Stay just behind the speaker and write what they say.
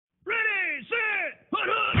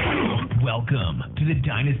Welcome to the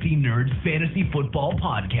Dynasty Nerds Fantasy Football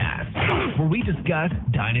Podcast, where we discuss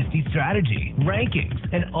dynasty strategy, rankings,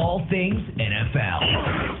 and all things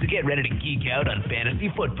NFL. So get ready to geek out on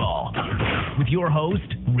fantasy football with your host,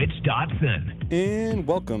 Rich Dotson. And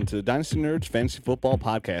welcome to the Dynasty Nerds Fantasy Football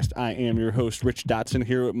Podcast. I am your host, Rich Dotson,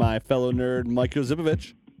 here with my fellow nerd, Mike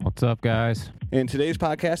Yozipovich. What's up, guys? And today's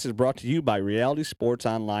podcast is brought to you by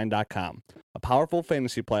RealitySportsOnline.com, a powerful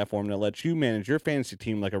fantasy platform that lets you manage your fantasy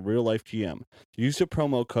team like a real-life GM. Use the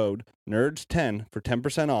promo code NERDS10 for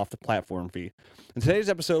 10% off the platform fee. In today's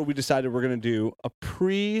episode, we decided we're going to do a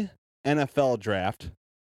pre-NFL draft,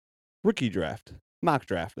 rookie draft, mock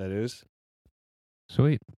draft, that is.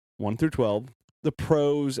 Sweet. 1 through 12, the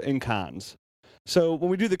pros and cons. So when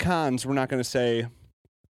we do the cons, we're not going to say,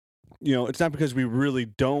 you know, it's not because we really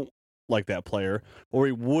don't like that player or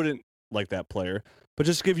we wouldn't like that player, but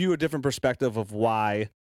just give you a different perspective of why.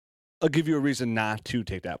 I'll give you a reason not to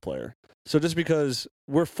take that player. So just because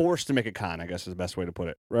we're forced to make a con, I guess is the best way to put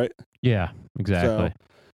it, right? Yeah, exactly. So,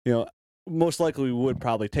 you know, most likely we would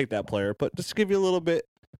probably take that player, but just to give you a little bit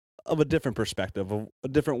of a different perspective, of a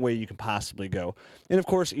different way you can possibly go. And of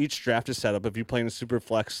course, each draft is set up. If you play in a super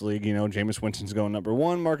flex league, you know, Jameis Winston's going number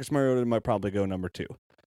 1, Marcus Mariota might probably go number 2.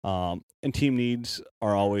 And team needs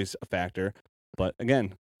are always a factor. But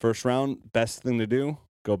again, first round, best thing to do,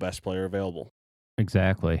 go best player available.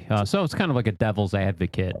 Exactly. So it's kind of like a devil's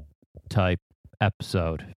advocate type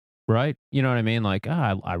episode, right? You know what I mean? Like,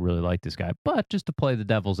 I really like this guy, but just to play the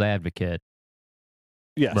devil's advocate.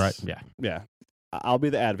 Yes. Right. Yeah. Yeah. I'll be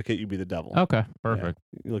the advocate. You be the devil. Okay. Perfect.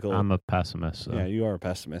 Yeah. You look a little, I'm a pessimist. So. Yeah, you are a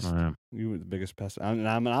pessimist. I am. You were the biggest pessimist. And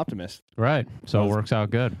I'm an optimist. Right. So it works out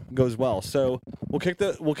good. Goes well. So we'll kick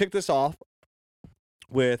this off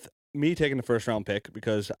with me taking the first round pick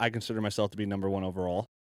because I consider myself to be number 1 overall.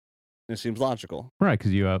 And it seems logical. Right,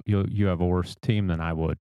 because you have a worse team than I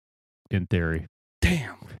would, in theory.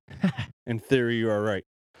 Damn. In theory, you are right.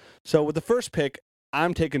 So with the first pick,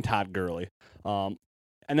 I'm taking Todd Gurley.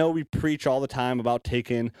 I know we preach all the time about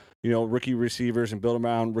taking, you know, rookie receivers and building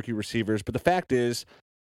around rookie receivers, but the fact is,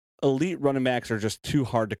 elite running backs are just too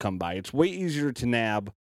hard to come by. It's way easier to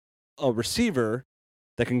nab a receiver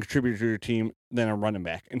that can contribute to your team than a running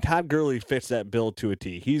back. And Todd Gurley fits that bill to a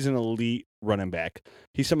T. He's an elite running back.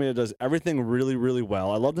 He's somebody that does everything really, really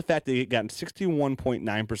well. I love the fact that he got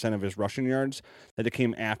 61.9% of his rushing yards that it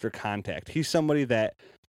came after contact. He's somebody that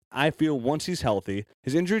I feel once he's healthy,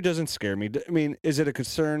 his injury doesn't scare me. I mean, is it a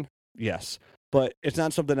concern? Yes. But it's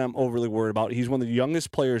not something I'm overly worried about. He's one of the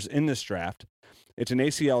youngest players in this draft. It's an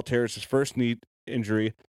ACL tear. It's his first knee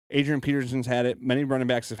injury. Adrian Peterson's had it. Many running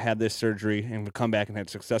backs have had this surgery and have come back and had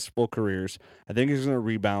successful careers. I think he's going to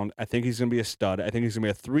rebound. I think he's going to be a stud. I think he's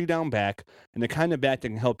going to be a 3-down back and the kind of back that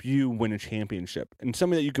can help you win a championship and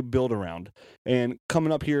somebody that you could build around. And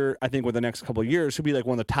coming up here, I think with the next couple of years, he'll be like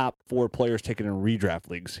one of the top 4 players taken in redraft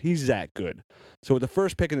leagues. He's that good. So with the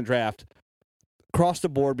first pick in the draft, across the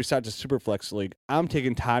board, besides the Superflex league, I'm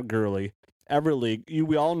taking Todd Gurley. Every league,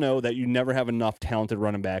 we all know that you never have enough talented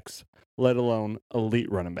running backs, let alone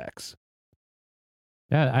elite running backs.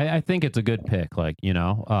 Yeah, I think it's a good pick, like, you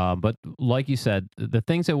know, but like you said, the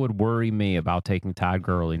things that would worry me about taking Todd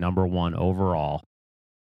Gurley, number 1 overall,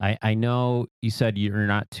 I know you said you're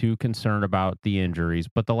not too concerned about the injuries,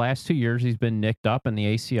 but the last 2 years he's been nicked up, and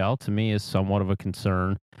the ACL to me is somewhat of a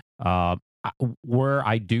concern. Where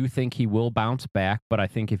I do think he will bounce back, but I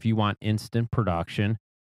think if you want instant production,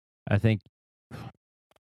 I think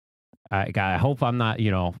I hope I'm not,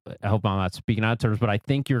 you know, I hope I'm not speaking out of terms, but I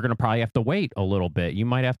think you're going to probably have to wait a little bit. You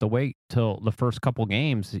might have to wait till the first couple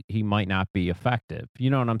games. He might not be effective. You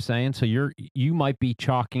know what I'm saying? So you might be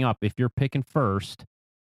chalking up if you're picking first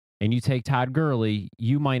and you take Todd Gurley,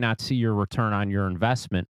 you might not see your return on your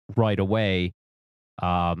investment right away.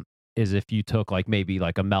 As if you took maybe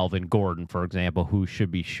a Melvin Gordon, for example, who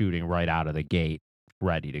should be shooting right out of the gate,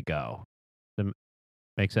 ready to go. Does that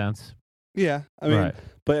make sense? Yeah, I mean, right.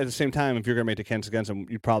 But at the same time, if you're going to make the case against him,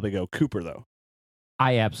 you'd probably go Cooper, though.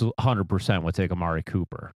 I absolutely 100% would take Amari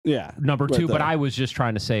Cooper. Yeah. Number 2, but I was just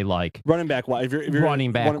trying to say, running back wise. If you're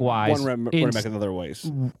running back wise. One running back in other ways.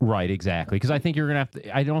 Right, exactly. Because I think you're going to have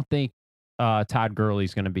to, I don't think Todd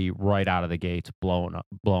Gurley's going to be right out of the gates blowing up,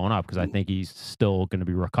 because I think he's still going to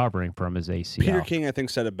be recovering from his ACL. Peter King, I think,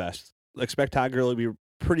 said it best. Expect Todd Gurley to be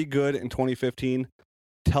pretty good in 2015.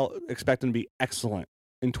 Expect him to be excellent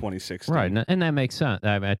in 2016. Right, and that makes sense.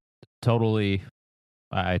 I totally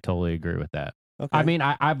agree with that. Okay. I mean,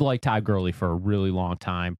 I've liked Todd Gurley for a really long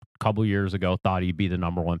time. A couple years ago, thought he'd be the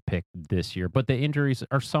number 1 pick this year. But the injuries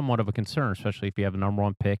are somewhat of a concern, especially if you have a number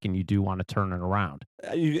 1 pick and you do want to turn it around.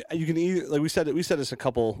 You can either, like we said this a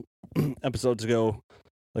couple episodes ago.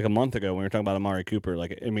 like a month ago when we were talking about Amari Cooper.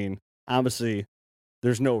 Like, I mean, obviously,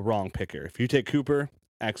 there's no wrong pick here. If you take Cooper,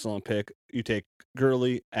 excellent pick. You take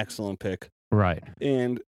Gurley, excellent pick. Right.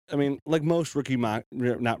 And I mean, like most rookie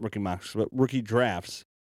drafts,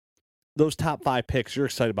 those top 5 picks, you're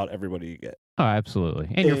excited about everybody you get. Oh, absolutely.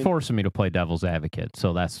 And you're forcing me to play devil's advocate.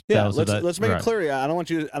 So let's make it clear. I don't want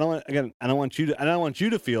you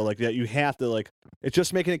to feel like that you have to, like, it's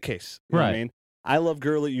just making a case. You know what I mean? I love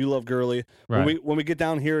Gurley, you love Gurley. Right. When we get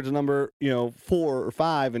down here to number, 4 or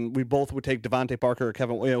 5, and we both would take Devontae Parker or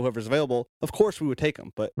Kevin, whoever's available, of course we would take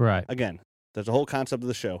them. But again, there's a whole concept of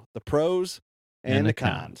the show: the pros and the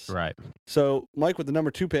cons. Right. So, Mike, with the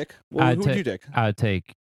number 2 pick, who would you take? I would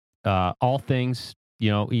take all things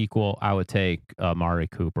equal. I would take Amari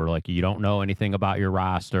Cooper. Like, you don't know anything about your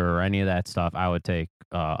roster or any of that stuff. I would take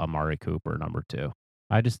Amari Cooper, number 2.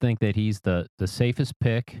 I just think that he's the safest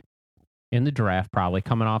pick in the draft, probably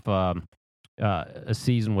coming off a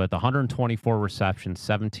season with 124 receptions,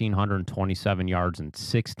 1,727 yards, and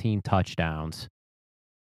 16 touchdowns.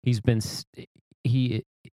 He's the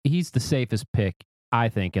safest pick, I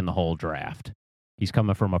think, in the whole draft. He's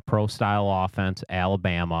coming from a pro-style offense,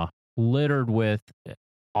 Alabama, littered with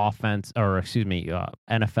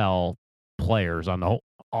NFL players on the whole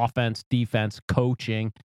offense, defense,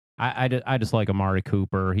 coaching. I just like Amari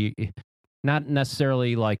Cooper. He not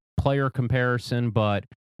necessarily like player comparison, but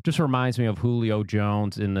just reminds me of Julio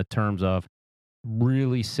Jones in the terms of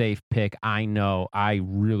really safe pick. I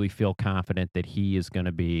really feel confident that he is going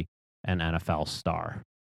to be an NFL star.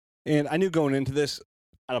 And I knew going into this,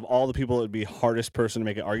 out of all the people, it would be hardest person to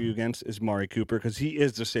make an argument against is Amari Cooper, because he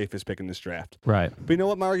is the safest pick in this draft. Right. But you know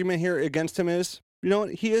what my argument here against him is? You know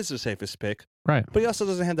what? He is the safest pick. Right. But he also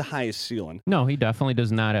doesn't have the highest ceiling. No, he definitely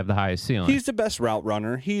does not have the highest ceiling. He's the best route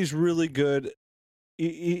runner. He's really good.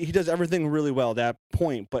 He does everything really well at that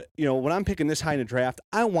point. But, when I'm picking this high in the draft,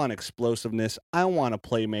 I want explosiveness. I want a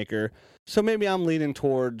playmaker. So maybe I'm leaning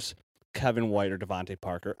towards Kevin White or Devontae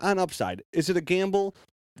Parker. On upside, is it a gamble?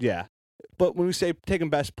 Yeah. But when we say taking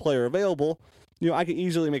best player available, I can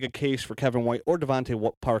easily make a case for Kevin White or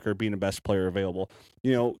Devontae Parker being the best player available.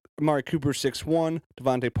 Amari Cooper 6'1",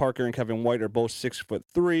 Devontae Parker and Kevin White are both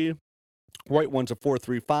 6'3". White one's a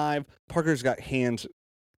 4.35. Parker's got hands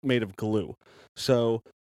made of glue. So,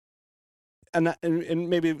 and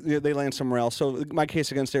maybe they land somewhere else. So my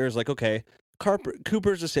case against there is like, okay,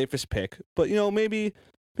 Cooper's the safest pick, but maybe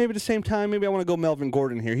at the same time, maybe I want to go Melvin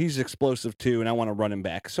Gordon here. He's explosive too, and I want to run him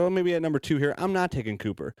back. So maybe at number 2 here, I'm not taking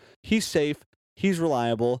Cooper. He's safe. He's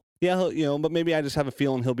reliable. Yeah, but maybe I just have a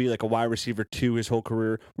feeling he'll be like a wide receiver 2 his whole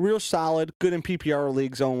career. Real solid, good in PPR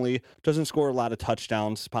leagues only. Doesn't score a lot of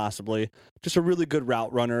touchdowns, possibly. Just a really good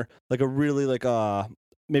route runner. Like a really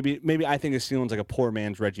maybe I think his ceiling's like a poor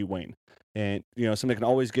man's Reggie Wayne. And, somebody can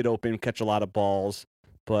always get open, catch a lot of balls,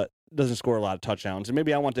 but doesn't score a lot of touchdowns. And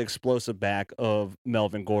maybe I want the explosive back of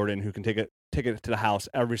Melvin Gordon, who can take it to the house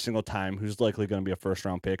every single time, who's likely going to be a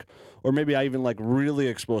first-round pick. Or maybe I even like really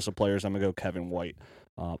explosive players. I'm going to go Kevin White.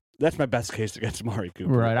 That's my best case against Amari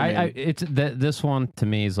Cooper. Right. This one to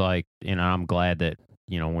me is like, I'm glad that,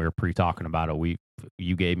 we were pre-talking about it.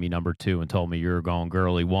 You gave me number 2 and told me you were going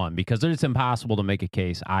Gurley 1, because it's impossible to make a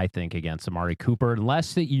case, I think, against Amari Cooper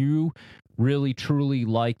unless that you really truly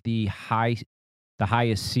like the highest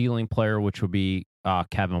ceiling player, which would be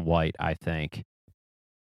Kevin White, I think.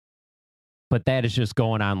 But that is just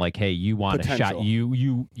going on like, hey, you want potential. a shot.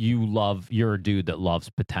 You're a dude that loves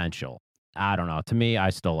potential. I don't know. To me, I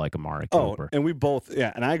still like Amari Cooper. And we both,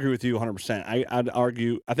 and I agree with you 100%. I'd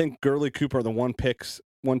argue, I think Gurley, Cooper are the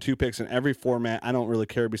 1-2 picks in every format. I don't really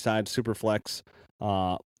care besides super flex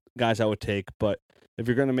guys I would take. But if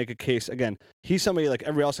you're going to make a case, again, he's somebody like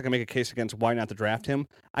everybody else that can make a case against why not to draft him.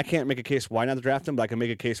 I can't make a case why not to draft him, but I can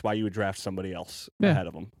make a case why you would draft somebody else ahead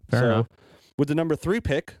of him. Fair enough. With the number 3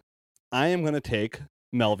 pick, I am going to take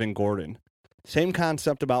Melvin Gordon. Same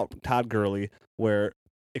concept about Todd Gurley, where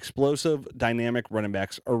explosive, dynamic running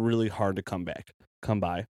backs are really hard to come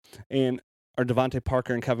by. And are Devontae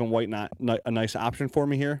Parker and Kevin White not a nice option for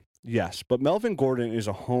me here? Yes, but Melvin Gordon is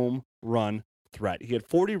a home run threat. He had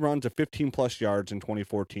 40 runs of 15-plus yards in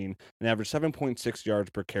 2014 and averaged 7.6 yards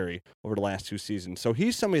per carry over the last 2 seasons. So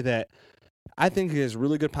he's somebody that I think has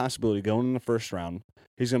really good possibility going in the first round.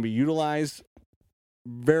 He's going to be utilized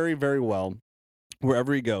very, very well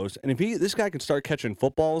wherever he goes. And if this guy can start catching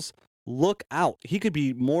footballs, look out. He could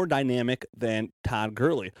be more dynamic than Todd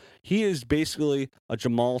Gurley. He is basically a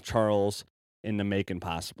Jamal Charles in the making,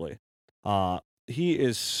 possibly. He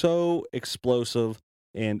is so explosive,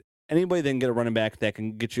 and anybody that can get a running back that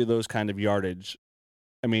can get you those kind of yardage,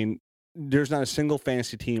 I mean, there's not a single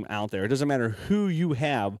fantasy team out there. It doesn't matter who you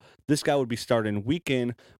have. This guy would be starting week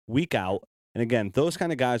in, week out. And again, those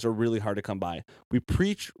kind of guys are really hard to come by. We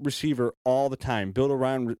preach receiver all the time, build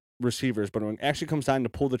around receivers, but when it actually comes time to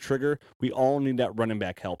pull the trigger, we all need that running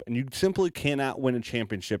back help. And you simply cannot win a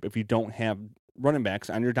championship if you don't have running backs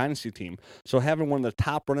on your dynasty team. So having one of the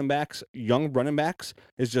top running backs, young running backs,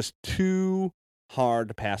 is just too hard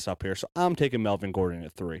to pass up here. So I'm taking Melvin Gordon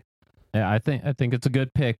at 3. Yeah, I think it's a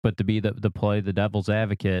good pick, but to be the play the devil's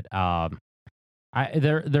advocate, there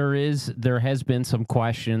has been some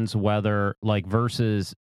questions whether, like,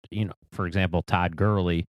 versus, for example, Todd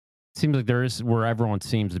Gurley. Seems like there is, where everyone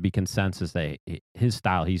seems to be consensus that his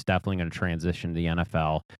style, he's definitely going to transition to the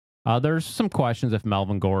NFL. There's some questions if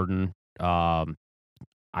Melvin Gordon, I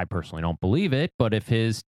personally don't believe it, but if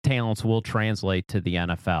his talents will translate to the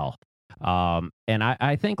NFL. And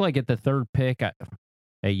I think, like, at the third pick,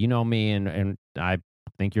 hey, you know me, and I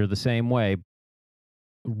think you're the same way.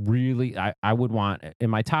 Really, I would want, in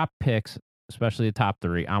my top picks, especially the top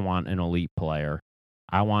 3, I want an elite player.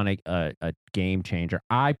 I want a game changer.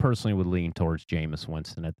 I personally would lean towards Jameis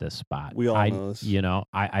Winston at this spot. We all know this.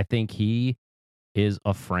 I think he is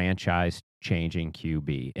a franchise-changing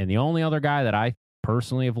QB. And the only other guy that I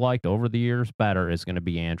personally have liked over the years better is going to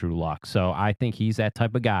be Andrew Luck. So I think he's that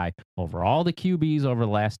type of guy. Over all the QBs over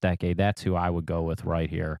the last decade, that's who I would go with right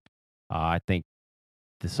here. I think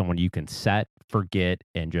this is someone you can set, forget,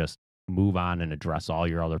 and just move on and address all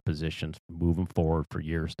your other positions moving forward for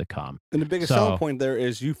years to come. And the biggest selling point there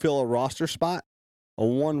is you fill a roster spot, a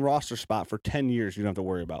one roster spot for 10 years you don't have to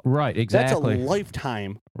worry about. Right, exactly. That's a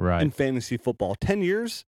lifetime in fantasy football. 10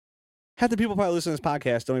 years? Half the people probably listening to this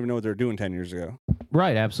podcast don't even know what they were doing 10 years ago.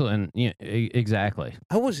 Right, absolutely. And exactly.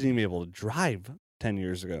 I wasn't even able to drive 10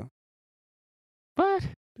 years ago. What?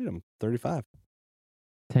 Dude, I'm 35.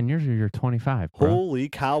 10 years or you're 25, bro. Holy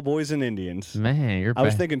Cowboys and Indians. Man, I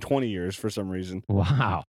was thinking 20 years for some reason.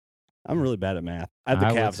 Wow. I'm really bad at math. I have the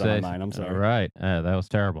Cavs on my mind. I'm sorry. Right. That was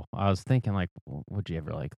terrible. I was thinking, like, would you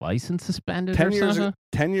ever, like, license suspended 10 or years something?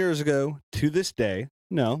 10 years ago to this day.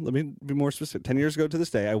 No, let me be more specific. 10 years ago to this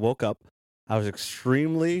day, I woke up. I was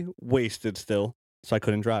extremely wasted still, so I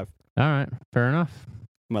couldn't drive. All right. Fair enough.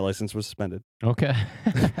 My license was suspended. Okay.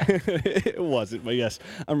 It wasn't, but yes,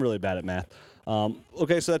 I'm really bad at math.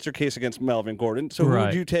 Okay, so that's your case against Melvin Gordon. So who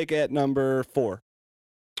would you take at number 4?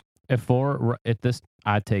 At 4,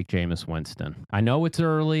 I'd take Jameis Winston. I know it's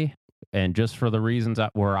early, and just for the reasons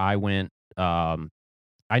where I went, I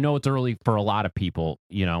know it's early for a lot of people,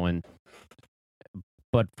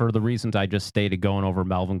 but for the reasons I just stated, going over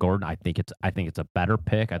Melvin Gordon, I think it's a better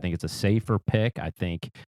pick. I think it's a safer pick. I think,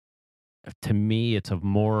 to me, it's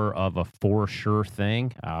more of a for sure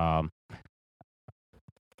thing.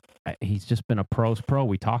 He's just been a pro's pro.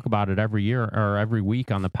 We talk about it every year or every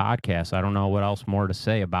week on the podcast. I don't know what else more to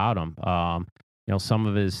say about him. Some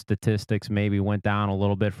of his statistics maybe went down a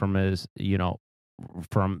little bit from his,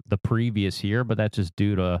 from the previous year, but that's just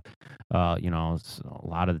due to, a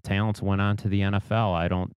lot of the talents went on to the NFL. I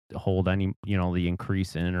don't hold any, the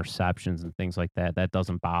increase in interceptions and things like that. That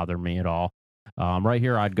doesn't bother me at all. Right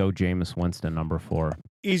here, I'd go Jameis Winston, number 4.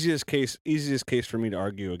 Easiest case for me to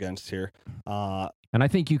argue against here. And I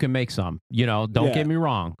think you can make some. Don't get me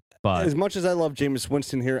wrong. But as much as I love Jameis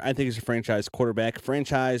Winston here, I think he's a franchise quarterback.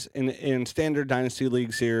 Franchise in standard dynasty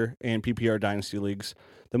leagues here and PPR dynasty leagues,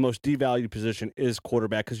 the most devalued position is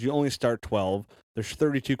quarterback because you only start 12. There's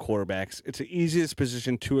 32 quarterbacks. It's the easiest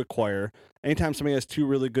position to acquire. Anytime somebody has 2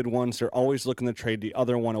 really good ones, they're always looking to trade the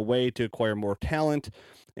other one away to acquire more talent.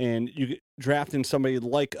 And you draft in somebody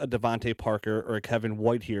like a Devontae Parker or a Kevin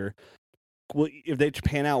White here, if they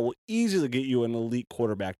pan out, will easily get you an elite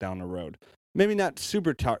quarterback down the road. Maybe not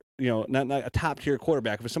super, not a top tier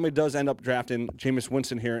quarterback. If somebody does end up drafting Jameis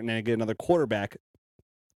Winston here and then get another quarterback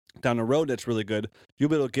down the road that's really good, you'll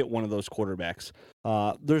be able to get one of those quarterbacks.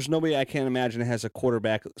 There's nobody I can't imagine has a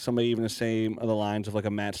quarterback, somebody even the same of the lines of like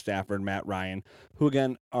a Matt Stafford, Matt Ryan, who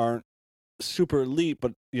again aren't super elite,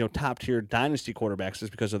 but top tier dynasty quarterbacks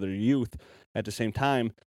just because of their youth. At the same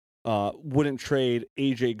time, wouldn't trade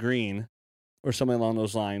AJ Green or something along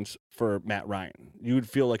those lines for Matt Ryan. You would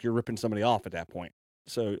feel like you're ripping somebody off at that point.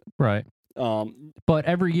 So right. But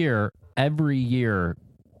every year,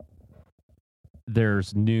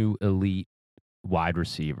 there's new elite wide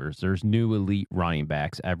receivers. There's new elite running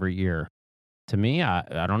backs every year. To me,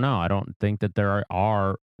 I don't know. I don't think that there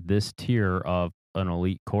are this tier of an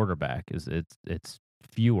elite quarterback. It's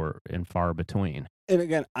fewer and far between. And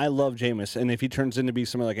again, I love Jameis, and if he turns into be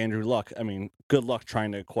somebody like Andrew Luck, I mean, good luck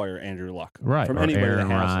trying to acquire Andrew Luck, right? From Or anybody Aaron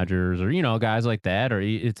that has him. Rodgers, or guys like that, or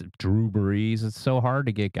it's Drew Brees. It's so hard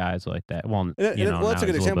to get guys like that. Well, Well, that's a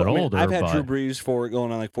good example. Older, I've had but... Drew Brees for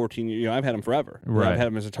going on like 14 years. I've had him forever. Right. I've had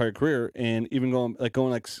him his entire career, and even going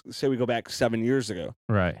say we go back 7 years ago,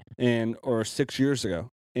 right, or 6 years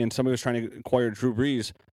ago, and somebody was trying to acquire Drew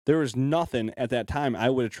Brees. There was nothing at that time I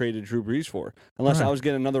would have traded Drew Brees for, unless I was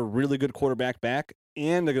getting another really good quarterback back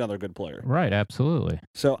and another good player. Right, absolutely.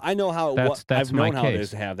 So I know how I've known how it is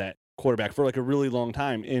to have that quarterback for like a really long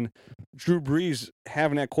time. And Drew Brees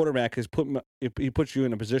having that quarterback he puts you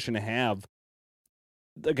in a position to have,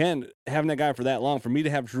 again, having that guy for that long. For me to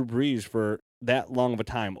have Drew Brees for that long of a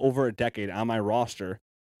time, over a decade on my roster,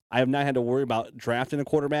 I have not had to worry about drafting a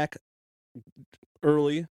quarterback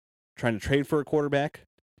early, trying to trade for a quarterback.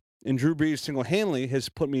 And Drew Brees single-handedly has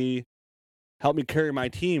helped me carry my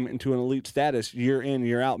team into an elite status year in,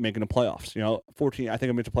 year out, making the playoffs. 14. I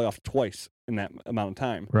think I made the playoffs twice in that amount of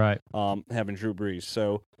time. Right. Having Drew Brees.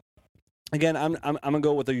 So again, I'm gonna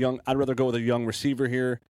go with I'd rather go with a young receiver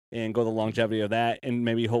here and go the longevity of that, and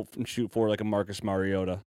maybe hope and shoot for like a Marcus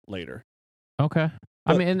Mariota later. Okay.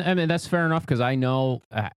 But, I mean that's fair enough, because I know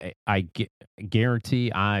I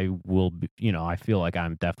guarantee I will be, I feel like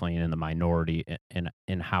I'm definitely in the minority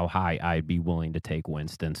in how high I'd be willing to take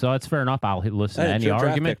Winston. So that's fair enough. I'll listen to any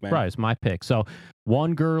argument. Pick, right, it's my pick. So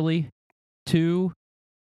 1, Gurley, 2,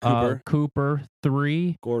 Cooper,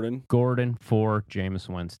 3, Gordon, 4, Jameis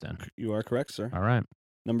Winston. You are correct, sir. All right.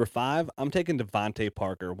 Number 5, I'm taking Devontae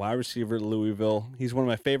Parker, wide receiver at Louisville. He's one of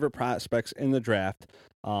my favorite prospects in the draft.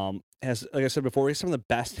 Like I said before, he has some of the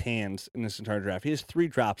best hands in this entire draft. He has 3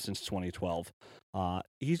 drops since 2012.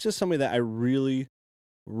 He's just somebody that I really,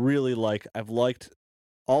 really like. I've liked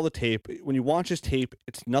all the tape. When you watch his tape,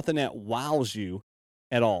 it's nothing that wows you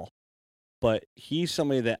at all. But he's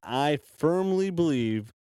somebody that I firmly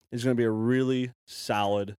believe is going to be a really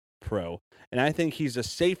solid pro. And I think he's a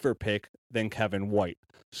safer pick than Kevin White.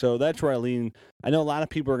 So that's where I lean. I know a lot of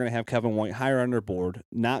people are going to have Kevin White higher on their board.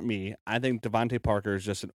 Not me. I think Devontae Parker is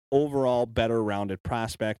just an overall better rounded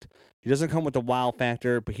prospect. He doesn't come with the wow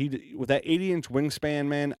factor, but with that 80-inch wingspan,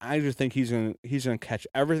 man, I just think he's gonna catch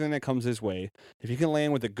everything that comes his way. If he can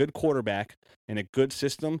land with a good quarterback and a good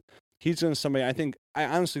system, he's going to somebody. I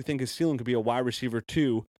honestly think his ceiling could be a wide receiver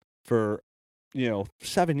 2 for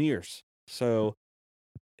 7 years. So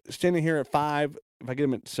standing here at 5, if I get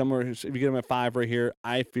him at somewhere, if you get him at 5 right here,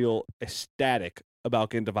 I feel ecstatic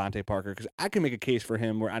about getting Devontae Parker, because I can make a case for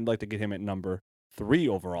him where I'd like to get him at number 3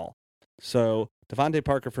 overall. So Devontae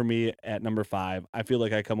Parker for me at number 5. I feel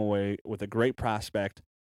like I come away with a great prospect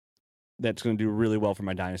that's going to do really well for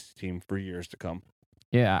my dynasty team for years to come.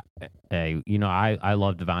 Yeah, hey, I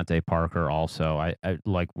love Devontae Parker also. I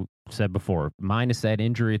like said before, minus that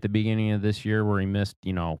injury at the beginning of this year where he missed,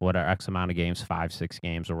 whatever X amount of games, 5-6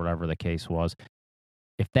 games or whatever the case was.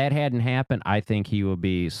 If that hadn't happened, I think he would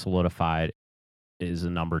be solidified as a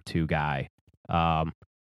number 2 guy.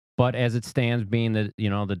 But as it stands, being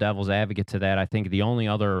the devil's advocate to that, I think the only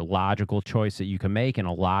other logical choice that you can make, and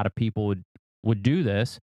a lot of people would do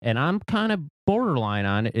this, and I'm kind of borderline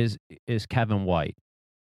on it, is Kevin White.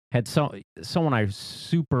 Had someone I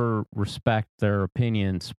super respect their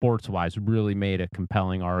opinion sports-wise really made a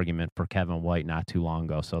compelling argument for Kevin White not too long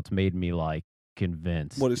ago, so it's made me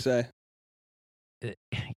convinced. What did he say?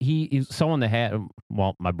 He's someone that had,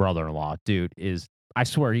 my brother-in-law, dude, I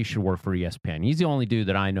swear he should work for ESPN. He's the only dude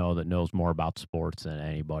that I know that knows more about sports than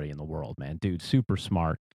anybody in the world, man. Dude, super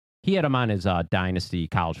smart. He had him on his Dynasty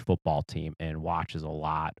college football team and watches a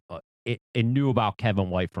lot. And knew about Kevin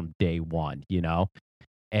White from day one,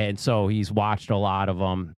 And so he's watched a lot of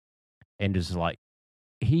them, and just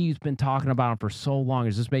he's been talking about him for so long.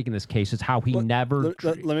 He's just making this case. It's how he never.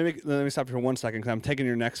 Let me stop you for 1 second, because I'm taking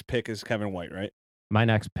your next pick is Kevin White, right? My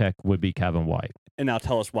next pick would be Kevin White. And now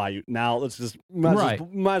tell us why let's just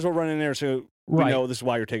might as well run in there so we know this is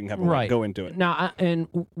why you're taking Kevin White. Go into it. Now, and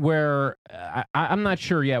where I'm not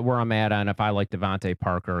sure yet where I'm at on if I like Devontae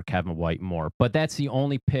Parker or Kevin White more, but that's the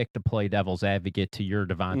only pick to play devil's advocate to your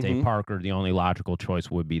Devontae Parker. The only logical choice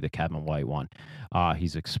would be the Kevin White one.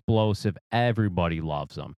 He's explosive. Everybody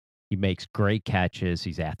loves him. He makes great catches.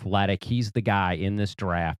 He's athletic. He's the guy in this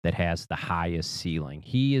draft that has the highest ceiling.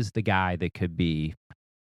 He is the guy that could be,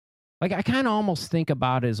 I kind of almost think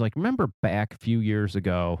about it as remember back a few years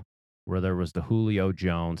ago where there was the Julio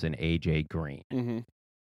Jones and AJ Green. Mm-hmm.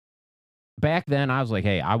 Back then, I was like,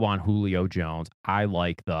 hey, I want Julio Jones. I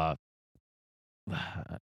like the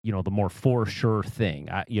more for sure thing.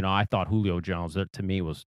 I thought Julio Jones, to me,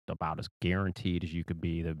 was about as guaranteed as you could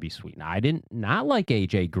be. That'd be sweet. Now, I did not like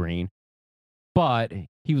AJ Green, but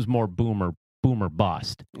he was more boomer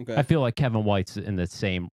bust. Okay. I feel like Kevin White's in the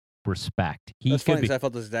same respect. That's funny because I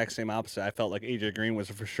felt the exact same opposite. I felt like AJ Green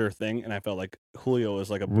was a for sure thing, and I felt like Julio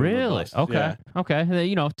was like a boomer really bust. okay. Yeah. Okay,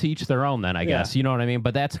 you know, to each their own. Then I guess you know what I mean.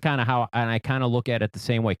 But that's kind of how, and I kind of look at it the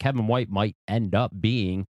same way. Kevin White might end up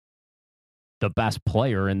being the best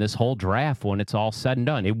player in this whole draft when it's all said and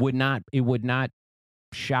done. It would not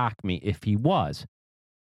shock me if he was,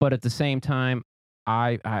 but at the same time,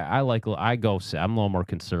 I'm a little more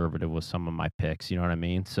conservative with some of my picks. You know what I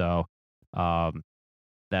mean? So,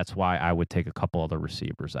 that's why I would take a couple other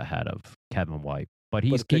receivers ahead of Kevin White. But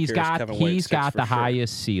he's got the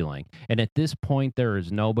highest ceiling, and at this point, there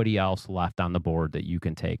is nobody else left on the board that you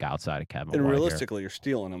can take outside of Kevin White. And realistically, you're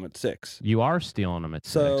stealing him at 6. You are stealing him at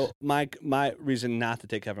 6. So my reason not to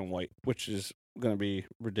take Kevin White, which is going to be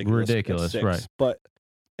ridiculous, at 6, right? But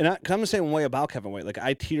I'm the same way about Kevin White. Like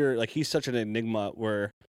I teeter, like he's such an enigma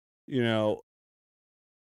where, you know,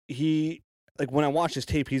 he. Like when I watch his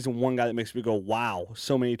tape, he's the one guy that makes me go, "Wow!"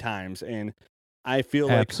 so many times, and I feel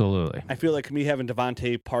like absolutely. I feel like me having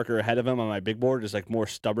Devontae Parker ahead of him on my big board is like more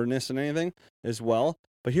stubbornness than anything as well.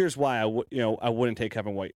 But here's why I wouldn't take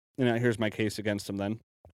Kevin White. And here's my case against him. Then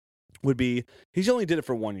would be he's only did it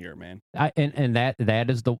for 1 year, man.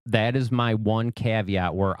 That is my one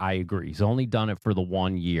caveat where I agree. He's only done it for the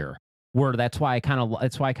 1 year. Where that's why I kind of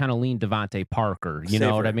lean Devontae Parker. You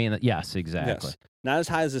know what I mean? Yes, exactly. Yes. Not as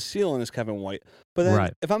high as the ceiling as Kevin White. But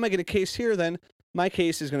then if I'm making a case here, then my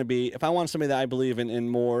case is going to be if I want somebody that I believe in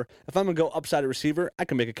more, if I'm going to go upside at receiver, I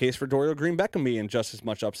can make a case for Dorial Green-Beckham being just as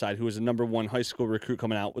much upside, who was a number 1 high school recruit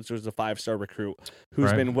coming out, which was a 5-star recruit,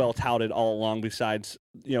 who's been well touted all along besides,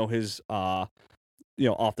 his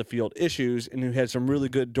off the field issues, and who had some really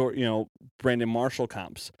good Brandon Marshall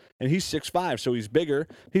comps. And he's 6'5", so he's bigger.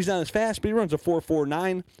 He's not as fast, but he runs a 4.49,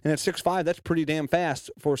 and at 6'5", that's pretty damn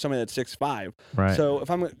fast for somebody that's 6'5". Right. So if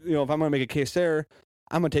I'm gonna make a case there,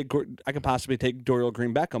 I could possibly take Dorial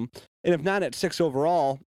Green-Beckham, and if not at 6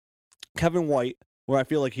 overall, Kevin White, where I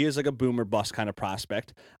feel like he is like a boomer bust kind of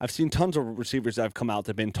prospect. I've seen tons of receivers that have come out that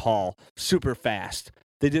have been tall, super fast.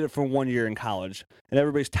 They did it for 1 year in college, and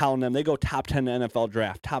everybody's telling them they go top 10 NFL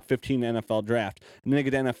draft, top 15 NFL draft, and then they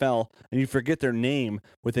get to NFL, and you forget their name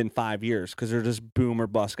within 5 years because they're just boom or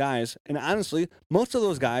bust guys. And honestly, most of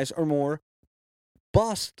those guys are more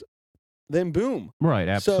bust than boom. Right,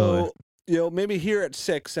 absolutely. So, maybe here at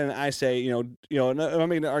 6, and I say, if I'm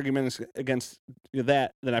making an argument against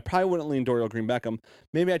that, then I probably wouldn't lean Dorial Green-Beckham.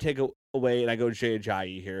 Maybe I take away and I go Jay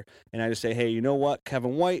Ajayi here, and I just say, hey, you know what,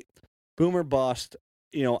 Kevin White, boomer bust.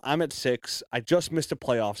 I'm at 6. I just missed the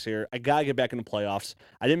playoffs here. I got to get back in the playoffs.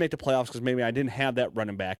 I didn't make the playoffs because maybe I didn't have that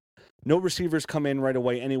running back. No receivers come in right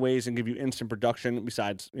away anyways and give you instant production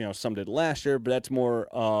besides, some did last year, but that's more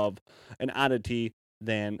of an oddity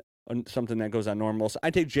than something that goes on normal. So I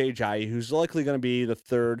take Jay Ajayi, who's likely going to be the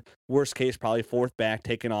 3rd, worst case, probably 4th back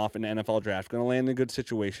taken off in the NFL draft. Going to land in a good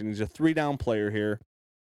situation. He's a 3-down player here.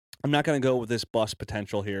 I'm not going to go with this bust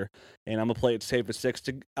potential here, and I'm going to play it safe at 6.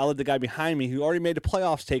 I'll let the guy behind me who already made the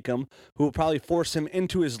playoffs take him, who will probably force him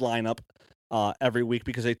into his lineup every week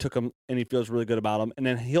because they took him and he feels really good about him, and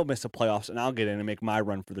then he'll miss the playoffs, and I'll get in and make my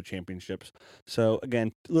run for the championships. So,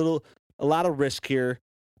 again, a lot of risk here,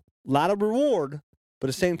 a lot of reward, but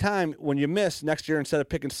at the same time, when you miss next year, instead of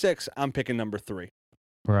picking 6, I'm picking number 3.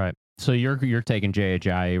 Right. So you're taking Jay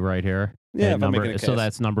Ajayi right here? Yeah, so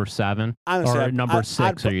that's number 7? Honestly, or number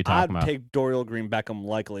 6 are you talking about? I'd take Dorial Green-Beckham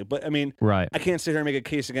likely. But, I mean, right. I can't sit here and make a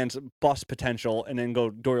case against bust potential and then go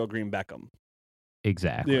Dorial Green-Beckham.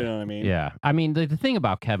 Exactly. You know what I mean? Yeah. I mean, the thing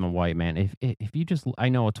about Kevin White, man, if you just, I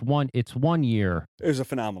know it's 1 year. It was a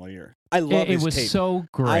phenomenal year. I love his tape. It was so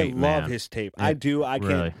great, I love his tape. I do. I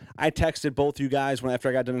can't. Really. I texted both you guys after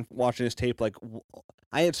I got done watching his tape, like,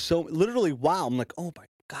 I had literally, wow. I'm like, oh my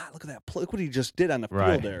God, look at that. Look what he just did on the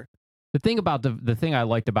field there. The thing about the thing I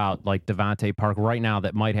liked about like Devontae Parker right now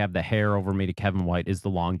that might have the hair over me to Kevin White is the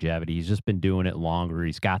longevity. He's just been doing it longer.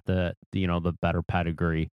 He's got the better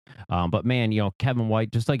pedigree. But man, Kevin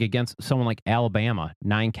White, just like against someone like Alabama,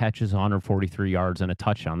 9 catches, 143 yards, and a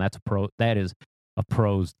touchdown. That is a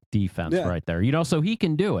pro's defense right there. So he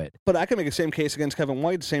can do it. But I can make the same case against Kevin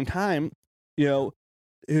White at the same time.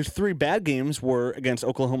 His 3 bad games were against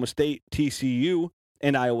Oklahoma State, TCU,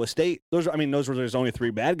 and Iowa State. Those were his only 3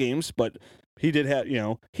 bad games, but he did have,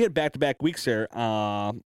 he had back-to-back weeks there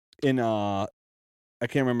in I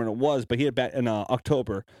can't remember when it was, but he had back in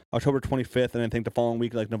October 25th, and I think the following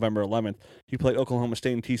week, like November 11th, he played Oklahoma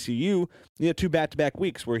State and TCU. He had 2 back-to-back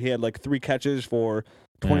weeks where he had like 3 catches for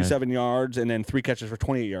 27 yards and then 3 catches for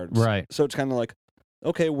 28 yards. Right. So it's kind of like,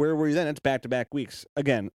 okay, where were you then? It's back-to-back weeks.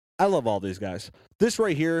 Again, I love all these guys. This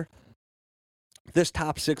right here, this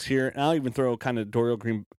top 6 here, and I'll even throw kind of Dorial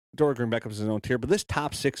Green Beckham's his own tier, but this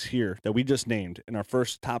top 6 here that we just named in our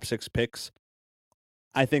first top 6 picks,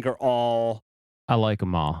 I think are all. I like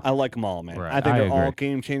them all. I like them all, man. Right. I think they're all agree.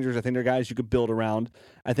 game changers. I think they're guys you could build around.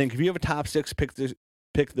 I think if you have a top 6 pick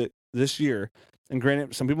this year, and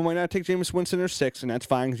granted, some people might not take Jameis Winston or 6, and that's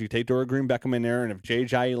fine because you take Dorial Green Beckham in there, and if Jay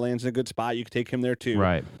Ajayi lands in a good spot, you can take him there too.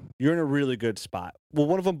 Right. You're in a really good spot. Will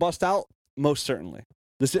one of them bust out? Most certainly.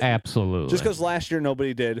 Absolutely. Just because last year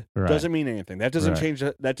nobody did doesn't mean anything. That doesn't change.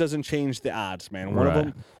 That doesn't change the odds, man.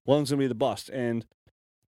 One's gonna be the bust, and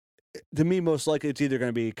to me, most likely it's either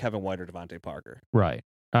gonna be Kevin White or Devontae Parker. Right.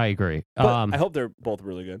 I agree. But I hope they're both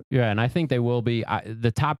really good. Yeah, and I think they will be.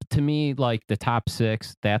 The top, to me, like the top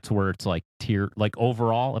 6, that's where it's like tier, like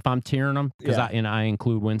overall. If I'm tiering them, because I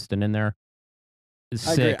include Winston in there. 6.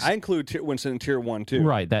 I agree. I include Winston in tier 1 too.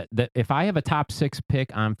 Right. That if I have a top 6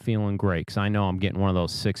 pick, I'm feeling great because I know I'm getting one of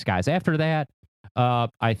those 6 guys. After that,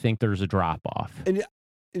 I think there's a drop off. And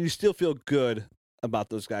you still feel good about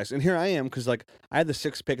those guys. And here I am, because like I had the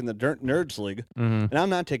 6th pick in the Nerds League, and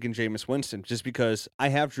I'm not taking Jameis Winston just because I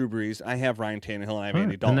have Drew Brees, I have Ryan Tannehill, and I have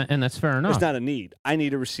Andy Dalton. And that's fair enough. It's not a need. I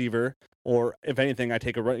need a receiver, or if anything, I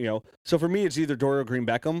take a. So for me, it's either Dorial Green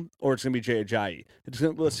Beckham or it's gonna be Jay Ajayi.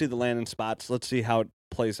 Let's see the landing spots. Let's see how it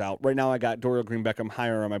plays out. Right now, I got Dorial Green Beckham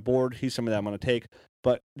higher on my board. He's somebody that I'm gonna take,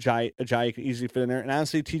 but Ajayi can easily fit in there, and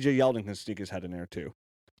honestly, TJ Yeldon can sneak his head in there too.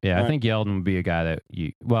 Yeah, I think Yeldon would be a guy that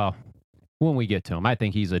when we get to him, I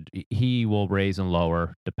think he will raise and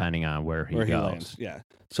lower depending on where he goes. Lands. Yeah.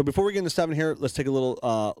 So before we get into 7 here, let's take a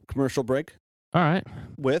little commercial break. All right.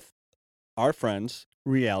 With our friends,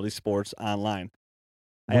 Reality Sports Online.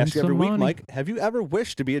 I ask you every week, Mike, have you ever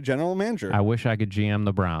wished to be a general manager? I wish I could GM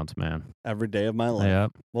the Browns, man. Every day of my life.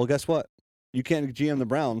 Yep. Well, guess what? You can't GM the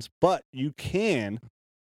Browns, but you can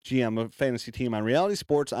GM a fantasy team on Reality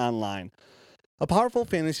Sports Online. A powerful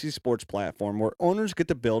fantasy sports platform where owners get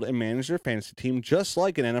to build and manage their fantasy team just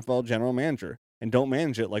like an NFL general manager. And don't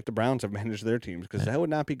manage it like the Browns have managed their teams, because that would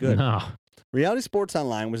not be good. No. Reality Sports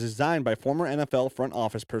Online was designed by former NFL front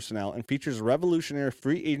office personnel and features a revolutionary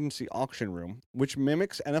free agency auction room, which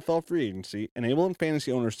mimics NFL free agency, enabling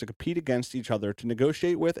fantasy owners to compete against each other to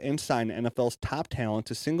negotiate with and sign NFL's top talent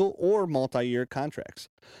to single or multi-year contracts.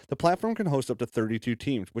 The platform can host up to 32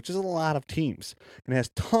 teams, which is a lot of teams, and has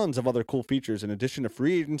tons of other cool features in addition to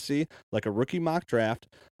free agency, like a rookie mock draft,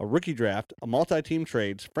 a rookie draft, a multi-team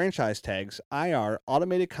trades, franchise tags, IR,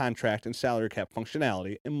 automated contract and salary cap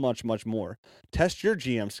functionality, and much, much more. Test your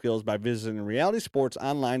GM skills by visiting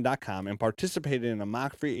realitysportsonline.com and participating in a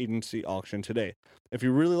mock free agency auction today. If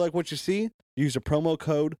you really like what you see, use a promo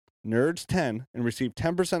code NERDS10 and receive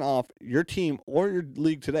 10% off your team or your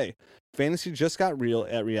league today. Fantasy just got real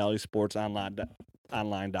at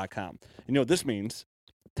realitysportsonline.com. You know what this means?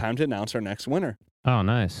 Time to announce our next winner. Oh,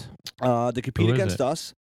 nice. They compete against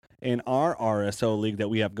us in our RSO league that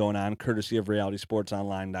we have going on, courtesy of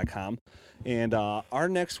realitysportsonline.com. And our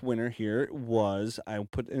next winner here was, I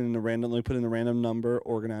put in the random number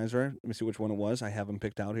organizer. Let me see which one it was. I have them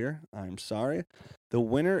picked out here. I'm sorry. The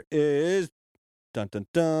winner is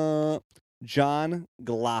John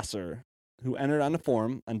Glosser, who entered on the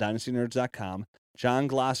forum on dynastynerds.com. John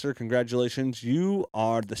Glosser, congratulations. You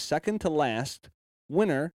are the second to last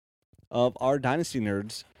winner of our Dynasty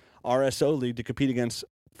Nerds RSO league to compete against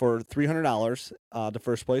for $300, the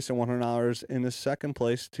first place, and $100 in the second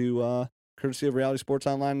place, to courtesy of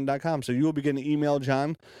realitysportsonline.com. So you will be getting an email,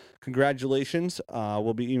 John. Congratulations.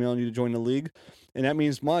 We'll be emailing you to join the league. And that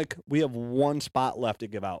means, Mike, we have one spot left to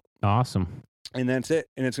give out. Awesome. And that's it.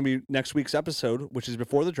 And it's going to be next week's episode, which is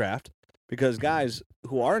before the draft. Because guys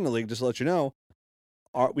who are in the league, just to let you know,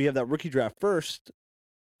 we have that rookie draft first.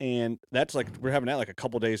 And that's like, we're having that like a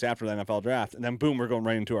couple days after the NFL draft. And then boom, we're going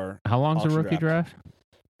right into our How long's the rookie draft?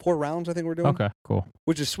 4 rounds, I think we're doing. Okay, cool.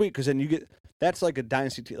 Which is sweet, because then you get, that's like a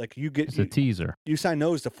dynasty, like you get. It's a teaser. You sign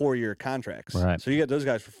those to 4-year contracts. Right. So you get those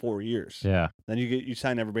guys for 4 years. Yeah. Then you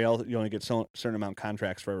sign everybody else, you only get a certain amount of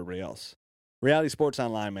contracts for everybody else. Reality Sports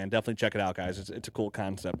Online, man. Definitely check it out, guys. It's a cool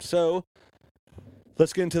concept. So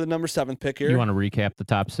let's get into the number 7 pick here. You want to recap the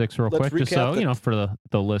top 6 real quick? Just so, for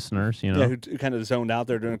the listeners, Yeah, who kind of zoned out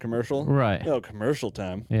there during a commercial. Right. Oh, commercial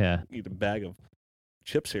time. Yeah. Eat a bag of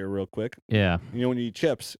chips here real quick. Yeah. You know, when you eat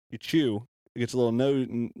chips, you chew. It gets a little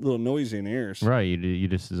noisy in the ears. Right. You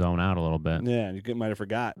just zone out a little bit. Yeah. You might have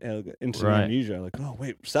forgot. Instant amnesia. Like, oh,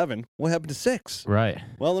 wait, 7? What happened to 6? Right.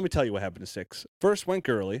 Well, let me tell you what happened to 6. First went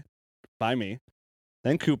Gurley by me,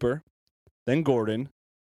 then Cooper, then Gordon,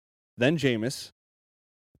 then Jameis,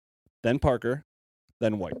 then Parker,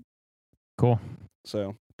 then White. Cool.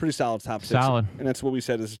 So pretty solid top 6. Solid. And that's what we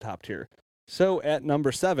said is the top tier. So at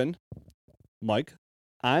number 7, Mike,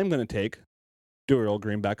 I'm going to take Dorial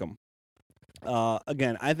Green Beckham.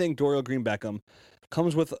 Again, I think Dorial Green Beckham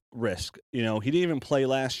comes with risk. He didn't even play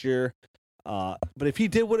last year. But if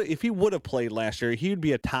he would have played last year, he would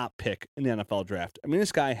be a top pick in the NFL draft. I mean,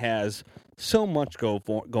 this guy has so much going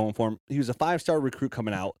for him. He was a 5-star recruit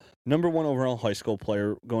coming out, number 1 overall high school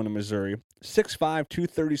player going to Missouri, 6'5",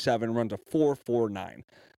 237, runs a 4.49.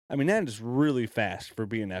 I mean, that is really fast for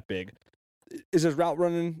being that big. Is his route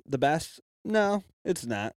running the best? No, it's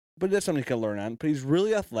not. But that's something he can learn on. But he's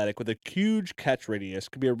really athletic with a huge catch radius.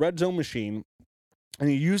 Could be a red zone machine. And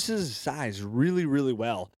he uses his size really, really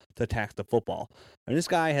well to attack the football. And this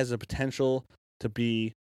guy has the potential to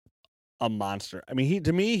be a monster. I mean,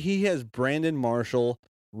 to me, he has Brandon Marshall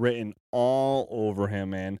written all over him,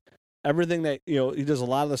 man. Everything that, he does a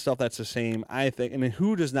lot of the stuff that's the same, I think. And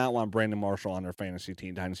who does not want Brandon Marshall on their fantasy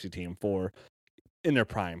team, dynasty team in their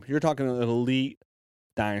prime? You're talking an elite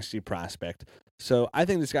dynasty prospect. So I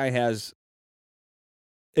think this guy has,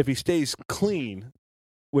 if he stays clean,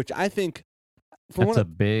 which I think, that's a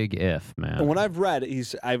big if, man. And what I've read,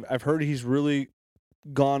 I've heard he's really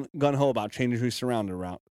gun ho about changing who he's surrounded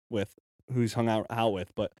around with, who he's hung out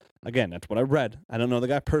with. But again, that's what I've read. I don't know the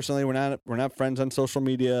guy personally. We're not friends on social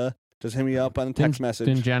media. Just hit me up on a text message.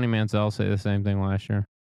 Didn't Johnny Manziel say the same thing last year?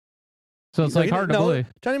 So it's hard to believe.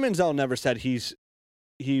 Johnny Manziel never said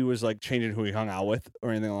he was like changing who he hung out with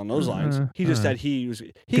or anything along those lines. He just said he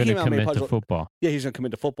came out and made to football. Yeah, he's gonna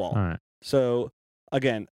commit to football. All right. So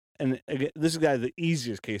again, this is the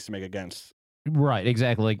easiest case to make against. Right,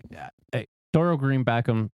 exactly. Like Dorial Green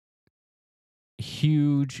Beckham,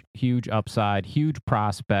 huge upside, huge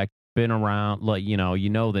prospect. Been around, like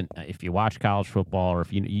that if you watch college football or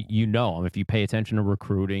if you know him, if you pay attention to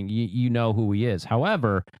recruiting, you know who he is.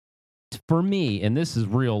 However, for me, and this is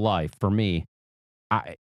real life, for me,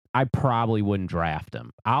 I probably wouldn't draft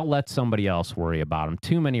him. I'll let somebody else worry about him.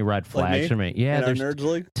 Too many red flags for me. Yeah, there's Nerds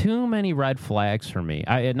League? Too many red flags for me.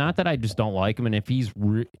 Not that I just don't like him, and if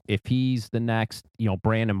he's the next,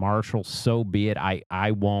 Brandon Marshall, so be it.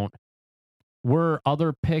 I won't. Were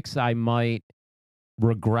other picks I might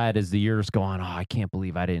regret as the years go on. Oh, I can't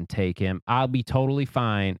believe I didn't take him. I'll be totally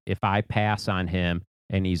fine if I pass on him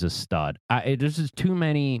and he's a stud. There's just too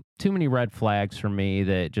many red flags for me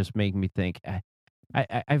that just make me think.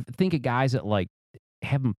 I think of guys that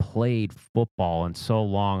haven't played football in so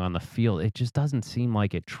long on the field. It just doesn't seem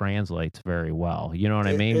like it translates very well. You know what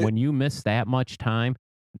I mean? When you miss that much time,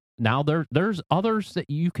 now there's others that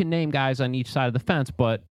you can name guys on each side of the fence,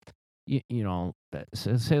 but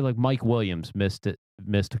say like Mike Williams missed a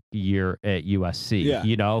year at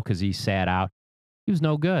USC, because he sat out. He was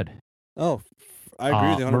no good. Oh, I agree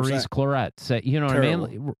with you 100%. Maurice Claret said, you know Terrible. what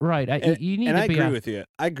I mean? Right. You need and to I be agree with you.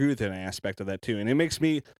 I agree with you in an aspect of that too. And it makes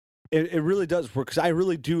me, it really does work because I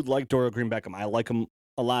really do like Dorial Green Beckham. I like him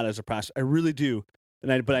a lot as a prospect. I really do.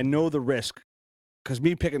 But I know the risk because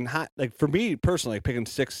me picking high, like for me personally, picking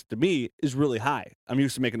 6 to me is really high. I'm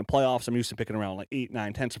used to making the playoffs. I'm used to picking around like 8,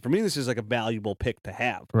 9, 10. So for me, this is like a valuable pick to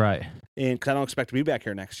have. Right. And because I don't expect to be back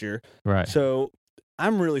here next year. Right. So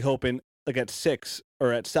I'm really hoping like at 6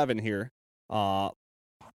 or at 7 here,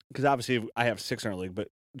 because obviously I have 6 in our league, but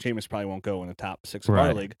Jameis probably won't go in the top 6 of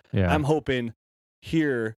our league. Yeah. I'm hoping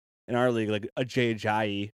here in our league, like a Jay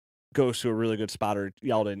Ajayi goes to a really good spotter,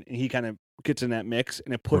 Yeldon, and he kind of gets in that mix,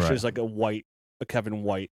 and it pushes like a Kevin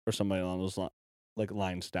White or somebody along those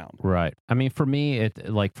lines down. Right. I mean, for me,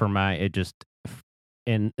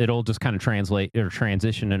 and it'll just kind of translate or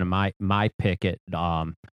transition into my pick at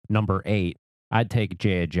number 8. I'd take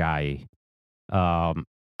Jay Ajayi.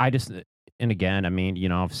 And again, I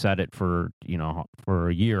mean, I've said it for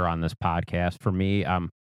a year on this podcast. For me,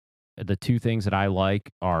 the two things that I like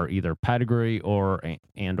are either pedigree or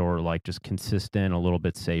like just consistent, a little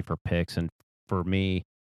bit safer picks. And for me,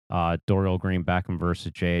 Dorial Green Beckham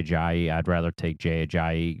versus Jay Ajayi, I'd rather take Jay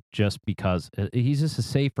Ajayi just because he's just a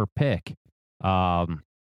safer pick. I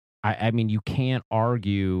mean, you can't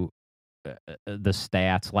argue the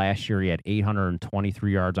stats. Last year he had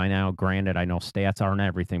 823 yards. I know stats aren't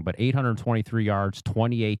everything, but 823 yards,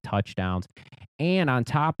 28 touchdowns, and on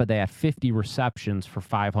top of that, 50 receptions for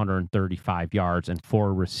 535 yards and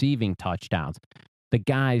 4 receiving touchdowns. The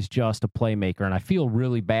guy's just a playmaker, and I feel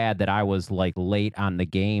really bad that I was like late on the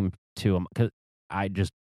game to him because I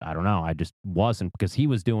just wasn't, because he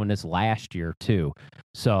was doing this last year too.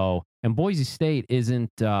 So, and Boise State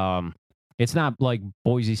isn't it's not like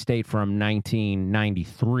Boise State from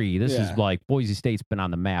 1993. This is like Boise State's been on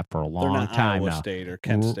the map for a long time Iowa now. State or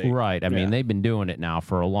Kent State. Right. I mean, they've been doing it now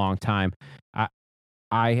for a long time.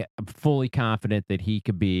 I am fully confident that he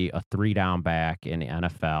could be a 3-down back in the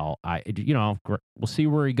NFL. We'll see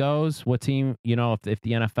where he goes. What team, if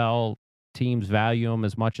the NFL teams value him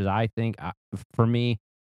as much as I think, for me,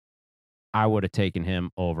 I would have taken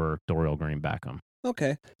him over Dorial Green Beckham.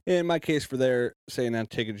 Okay. In my case for their saying I'm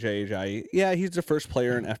taking Jay, yeah, he's the first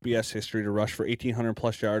player in FBS history to rush for 1,800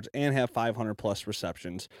 plus yards and have 500 plus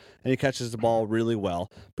receptions. And he catches the ball really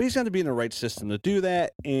well. But he's got to be in the right system to do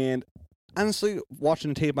that. And honestly,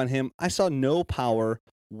 watching the tape on him, I saw no power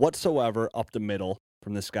whatsoever up the middle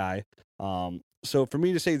from this guy. So for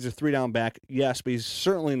me to say he's a 3-down back, yes, but he's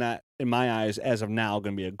certainly not, in my eyes, as of now,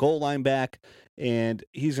 going to be a goal line back. And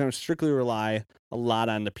he's going to strictly rely a lot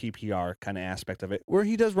on the PPR kind of aspect of it, where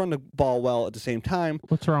he does run the ball well at the same time.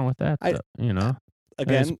 What's wrong with that? Again,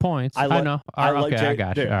 there's points. I know. I like I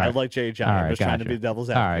got you. I like Jay John. I'm just trying to be devil's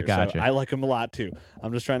advocate. All right, gotcha. So I like him a lot too.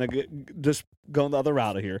 I'm just trying to just going the other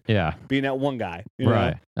route here. Yeah, being that one guy.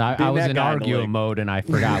 Right. I was in arguing mode and I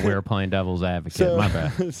forgot we were playing devil's advocate. My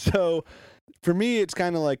bad. So for me, it's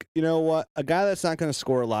kind of like, you know what, a guy that's not going to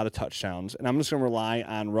score a lot of touchdowns, and I'm just going to rely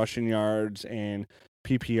on rushing yards and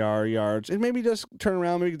PPR yards, and maybe just turn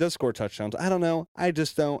around, maybe he does score touchdowns. I don't know. I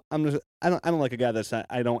just don't. I don't like a guy that's not.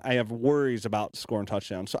 I have worries about scoring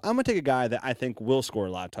touchdowns. So I'm gonna take a guy that I think will score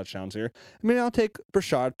a lot of touchdowns here. I mean, I'll take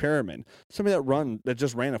Brashad Perriman, somebody that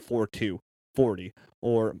just ran a 4.2 40,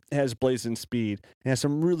 or has blazing speed and has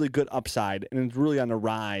some really good upside and is really on the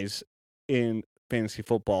rise in fantasy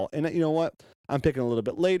football. And you know what? I'm picking a little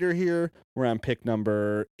bit later here, where I'm pick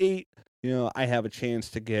number 8. I have a chance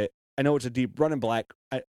to get. I know it's a deep running back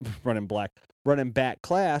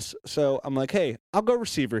class. So I'm like, hey, I'll go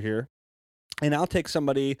receiver here. And I'll take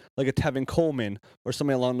somebody like a Tevin Coleman or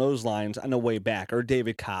somebody along those lines on the way back, or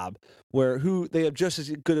David Cobb, who they have just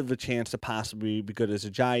as good of a chance to possibly be good as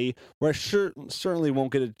Ajayi, where I certainly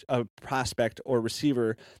won't get a prospect or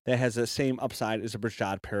receiver that has the same upside as a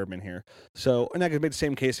Brashad Perriman here. So, and I could make the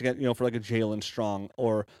same case again, for like a Jalen Strong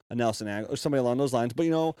or a Nelson Ag or somebody along those lines. But,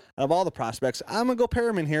 out of all the prospects, I'm going to go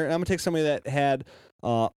Perriman here, and I'm going to take somebody that had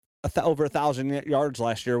over 1,000 yards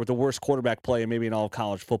last year with the worst quarterback play maybe in all of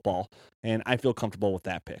college football, and I feel comfortable with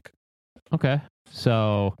that pick. Okay,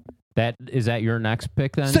 so is that your next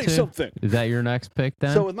pick then? Say something. Is that your next pick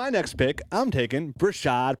then? So with my next pick, I'm taking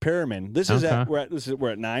Brashad Perriman. We're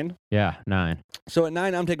at 9. Yeah, 9. So at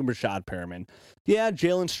 9, I'm taking Brashad Perriman. Yeah,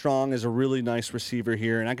 Jalen Strong is a really nice receiver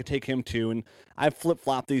here, and I could take him too. And I've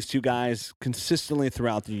flip-flopped these two guys consistently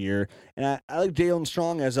throughout the year. And I like Jalen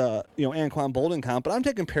Strong as a Anquan Bolden comp, but I'm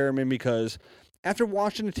taking Perriman because after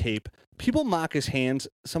watching the tape, people mock his hands.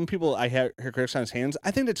 Some people I hear critics on his hands. I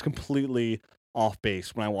think that's completely off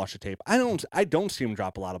base when I watch the tape. I don't see him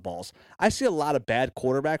drop a lot of balls. I see a lot of bad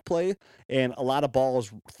quarterback play and a lot of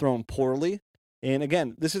balls thrown poorly. And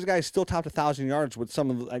again, this is a guy who still topped 1,000 yards with some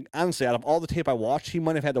of the, honestly, out of all the tape I watched, he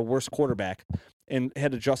might have had the worst quarterback and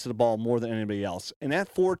had adjusted the ball more than anybody else. And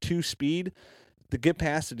that 4.2 speed to get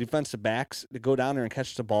past the defensive backs, to go down there and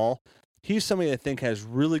catch the ball, he's somebody I think has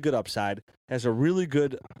really good upside, has a really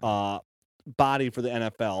good body for the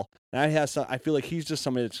NFL. And I feel like he's just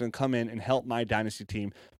somebody that's going to come in and help my dynasty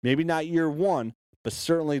team. Maybe not year 1, but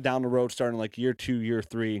certainly down the road, starting like year 2, year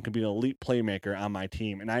 3, and could be an elite playmaker on my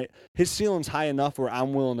team. And his ceiling's high enough where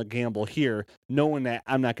I'm willing to gamble here, knowing that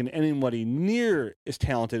I'm not going to anybody near as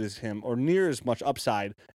talented as him or near as much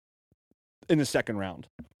upside in the second round.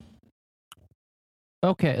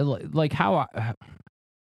 Okay, like how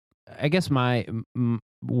I guess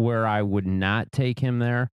where I would not take him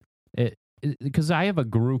there, because I have a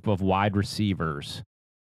group of wide receivers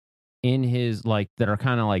in his that are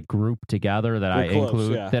kind of like grouped together that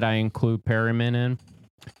I include Perriman in,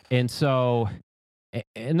 and so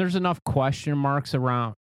there's enough question marks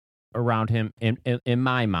around him in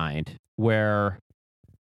my mind where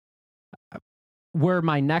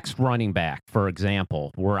my next running back, for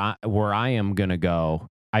example, where I am gonna go,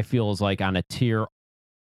 I feel is like on a tier.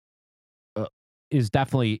 Is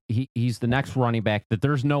definitely he's the next running back that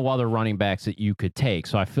there's no other running backs that you could take.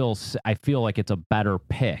 So I feel like it's a better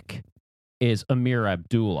pick is Amir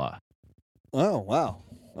Abdullah. Oh, wow.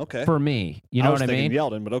 Okay. For me, you know what I mean?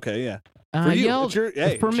 Yeldon, but okay, yeah. For you, it's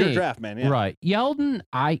your draft, man. Yeah. Right. Yeldon,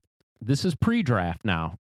 this is pre-draft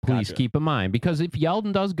now. Please Gotcha. Keep in mind, because if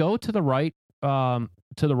Yeldon does go to the right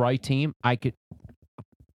team, I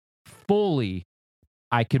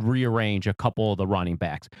could rearrange a couple of the running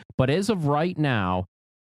backs. But as of right now,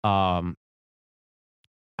 I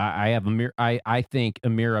have I think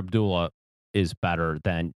Amir Abdullah is better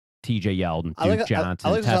than TJ Yeldon, Duke Johnson,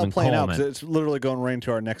 I like Tevin playing Coleman. out because it's literally going right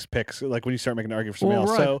into our next picks. Like when you start making an argument for somebody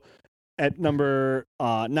else. Right. So at number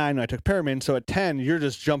 9, I took Perriman. So at 10, you're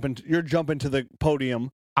jumping to the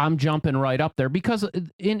podium. I'm jumping right up there because,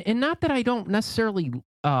 and not that I don't necessarily,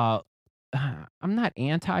 I'm not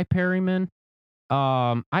anti Perryman.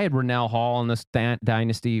 I had Rennell Hall in this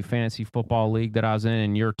Dynasty Fantasy Football League that I was in,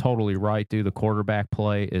 and you're totally right, dude. The quarterback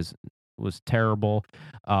play was terrible.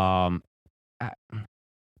 I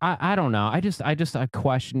don't know. I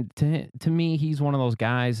question. To me, he's one of those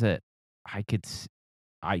guys that I could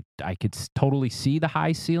totally see the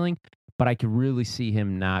high ceiling, but I could really see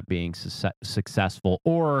him not being successful.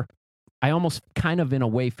 Or I almost kind of, in a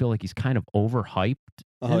way, feel like he's kind of overhyped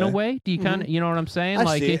in a way. Do you kind of, you know what I'm saying?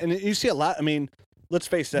 I see it. And you see a lot. I mean, let's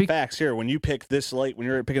face the facts here. When you pick this late, when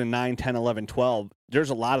you're picking a 9, 10, 11, 12,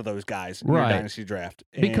 there's a lot of those guys in your Dynasty draft.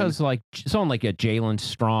 Because like someone like a Jalen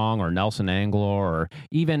Strong or Nelson Anglo, or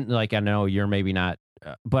even like, I know you're maybe not,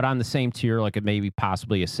 but on the same tier, like maybe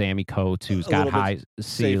possibly a Sammy Coates who's got high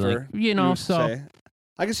ceiling, you know, so.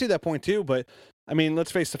 I can see that point too, but I mean,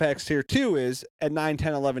 let's face the facts here too, is at 9,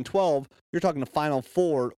 10, 11, 12, you're talking the final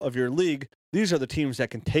 4 of your league. These are the teams that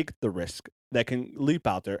can take the risk, that can leap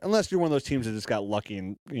out there, unless you're one of those teams that just got lucky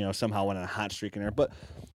and, you know, somehow went on a hot streak in there. But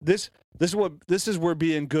this is where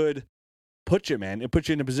being good puts you, man. It puts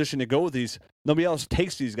you in a position to go with these. Nobody else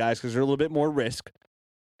takes these guys because they're a little bit more risk,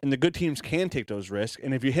 and the good teams can take those risks.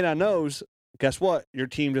 And if you hit on those, guess what? Your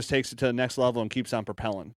team just takes it to the next level and keeps on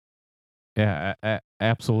propelling. Yeah,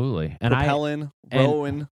 absolutely. And propelling,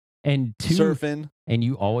 rowing, and surfing, and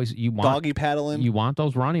you want doggy paddling. You want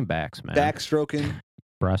those running backs, man. Backstroking,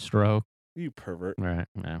 breaststroke. You pervert. Right.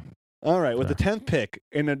 Yeah. All right. With the 10th pick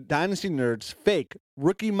in the Dynasty Nerds fake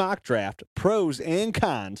rookie mock draft, pros and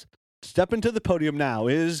cons, stepping to the podium now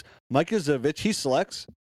is Mike Yazovich. He selects.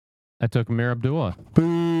 I took Amir Abdullah.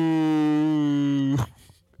 Boo.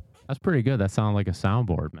 That's pretty good. That sounded like a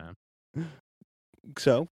soundboard, man.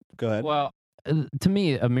 So, go ahead. Well, to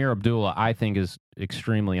me, Amir Abdullah, I think, is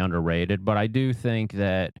extremely underrated, but I do think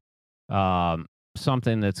that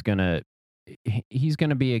something that's he's going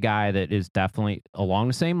to be a guy that is definitely along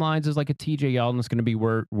the same lines as like a TJ Yeldon. It's going to be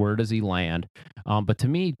where does he land? But to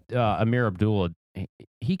me, Amir Abdullah,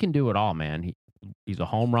 he can do it all, man. He's a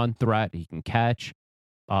home run threat. He can catch.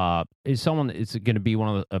 Is someone that's going to be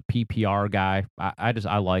a PPR guy.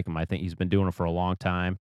 I like him. I think he's been doing it for a long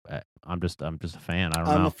time. I'm just a fan. I don't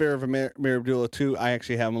know. I'm a fan of Amir Abdullah too. I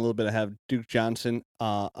actually have him a little bit. I have Duke Johnson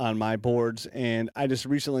on my boards, and I just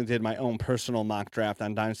recently did my own personal mock draft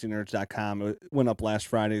on DynastyNerds.com. It went up last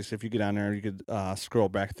Friday, so if you get on there, you could scroll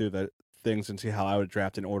back through the things and see how I would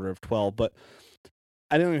draft in order of 12. But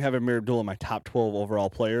I didn't even have Amir Abdullah in my top 12 overall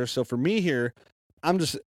players. So for me here,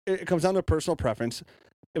 it comes down to personal preference.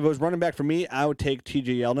 If it was running back for me, I would take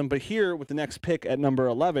T.J. Yeldon. But here, with the next pick at number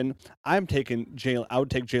 11, I would take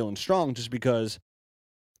Jalen Strong just because,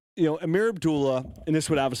 you know, Amir Abdullah, and this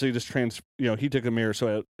would obviously just he took Amir.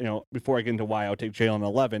 So, you know, before I get into why I would take Jalen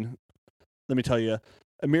 11, let me tell you,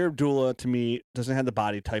 Amir Abdullah, to me, doesn't have the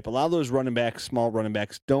body type. A lot of those small running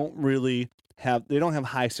backs, don't have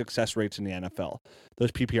high success rates in the NFL,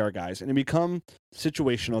 those PPR guys. And they become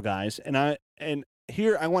situational guys. And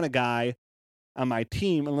here I want a guy on my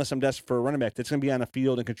team, unless I'm desperate for a running back, that's going to be on the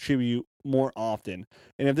field and contribute more often.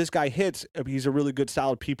 And if this guy hits, if he's a really good,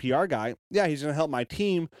 solid PPR guy, yeah, he's going to help my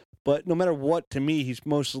team. But no matter what, to me, he's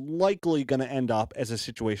most likely going to end up as a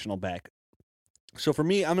situational back. So for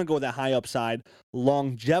me, I'm going to go with that high upside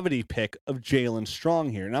longevity pick of Jalen Strong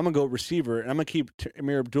here. And I'm going to go receiver, and I'm going to keep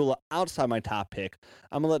Amir Abdullah outside my top pick.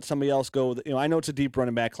 I'm going to let somebody else go. I know it's a deep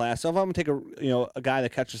running back class. So if I'm going to take a guy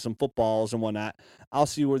that catches some footballs and whatnot, I'll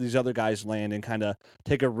see where these other guys land and kind of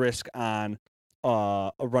take a risk on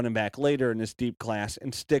a running back later in this deep class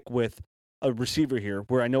and stick with a receiver here,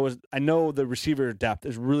 where I know the receiver depth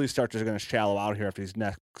is really going to shallow out here after these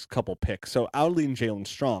next couple picks. So I'll lean Jalen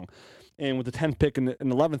Strong. And with the 10th pick and the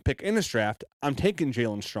 11th pick in this draft, I'm taking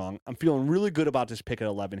Jalen Strong. I'm feeling really good about this pick at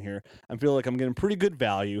 11 here. I feel like I'm getting pretty good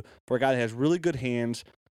value for a guy that has really good hands,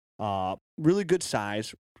 really good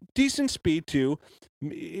size, decent speed too.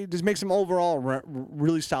 It just makes him overall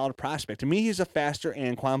really solid prospect. To me, he's a faster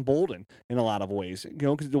Anquan Bolden in a lot of ways,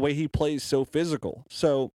 because the way he plays so physical.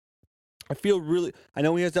 So I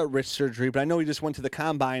know he has that wrist surgery, but I know he just went to the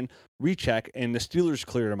combine recheck and the Steelers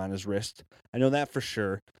cleared him on his wrist. I know that for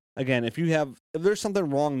sure. Again, if there's something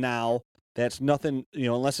wrong now, That's nothing,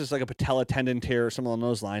 unless it's like a patella tendon tear or something along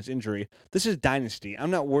those lines, injury. This is dynasty. I'm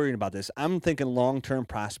not worrying about this. I'm thinking long-term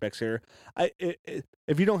prospects here.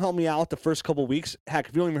 If you don't help me out the first couple weeks, heck,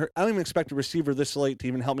 if you don't even, I don't even expect a receiver this late to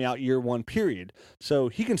even help me out year one, period. So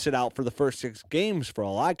he can sit out for the first 6 games for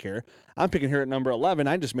all I care. I'm picking here at number 11.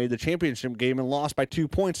 I just made the championship game and lost by 2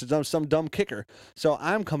 points to some dumb kicker. So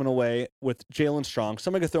I'm coming away with Jalen Strong,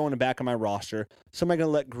 somebody to throw in the back of my roster, somebody going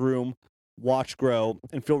to let groom, watch grow,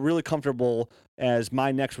 and feel really comfortable as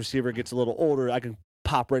my next receiver gets a little older. I can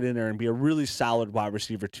pop right in there and be a really solid wide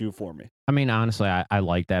receiver 2 for me. I mean, honestly, I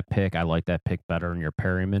like that pick. I like that pick better than your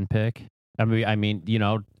Perryman pick. I mean, I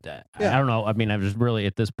don't know. I mean, I'm just really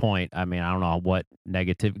at this point. I mean, I don't know what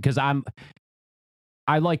negative, because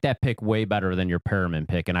I like that pick way better than your Perryman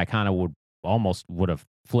pick, and I kind of would have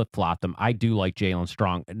flip flopped them. I do like Jalen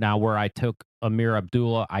Strong. Now, where I took Amir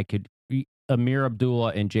Abdullah, Amir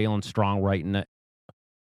Abdullah and Jalen Strong right in it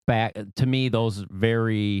back. To me, those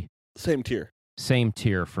very same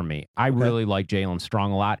tier for me. I really like Jalen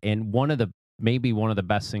Strong a lot, and maybe one of the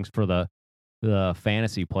best things for the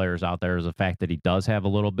fantasy players out there is the fact that he does have a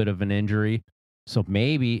little bit of an injury. So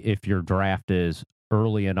maybe if your draft is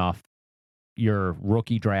early enough, your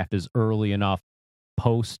rookie draft is early enough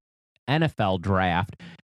post NFL draft,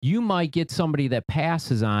 you might get somebody that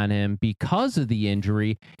passes on him because of the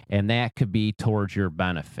injury, and that could be towards your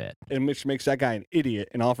benefit. And which makes that guy an idiot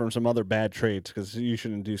and offer him some other bad trades, because you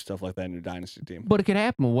shouldn't do stuff like that in your dynasty team. But it could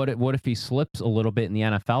happen. What if he slips a little bit in the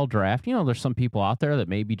NFL draft? There's some people out there that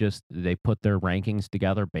maybe just they put their rankings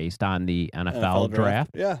together based on the NFL draft.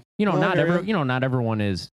 Yeah. Not everyone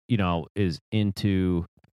is into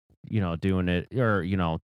doing it, or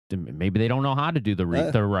maybe they don't know how to do the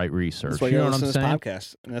right research. That's why you know what I'm saying?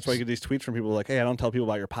 Podcast. And that's why you get these tweets from people like, hey, I don't tell people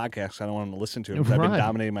about your podcast. I don't want them to listen to it because I've been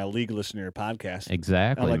dominating my league listening to your podcast.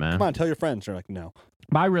 Exactly, man. Come on, tell your friends. They're like, no.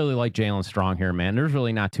 But I really like Jalen Strong here, man. There's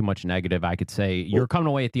really not too much negative I could say. You're coming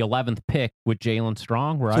away at the 11th pick with Jalen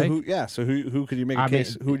Strong, right? So who could you make a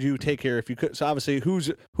case? Who would you take here if you could? So obviously, who's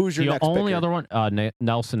your next pick? The only other one,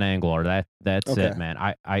 Nelson Aguilar. That's it, man.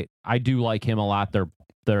 I do like him a lot.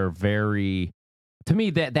 They're very... To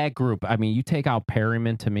me, that group, I mean, you take out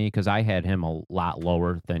Perryman to me, because I had him a lot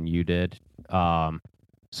lower than you did. So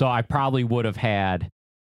I probably would have had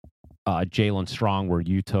Jalen Strong where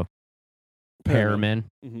you took Perryman.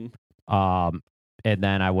 Mm-hmm. And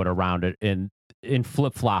then I would have rounded and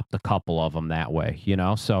flip-flopped a couple of them that way,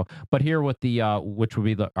 So, but here with the, which would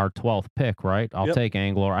be our 12th pick, right? I'll take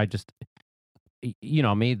Aguilar. I just,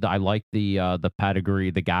 I like the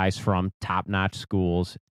pedigree, the guys from top-notch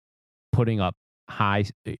schools putting up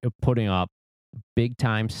big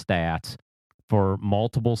time stats for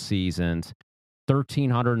multiple seasons,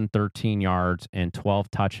 1,313 yards and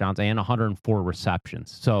 12 touchdowns and 104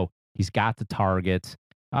 receptions. So he's got the targets.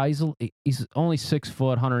 He's only 6 foot,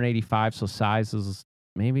 185, so size is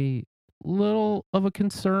maybe a little of a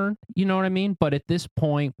concern. You know what I mean? But at this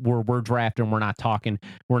point, we're drafting. We're not talking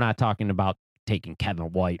about taking Kevin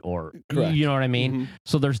White or Correct. You know what I mean? Mm-hmm.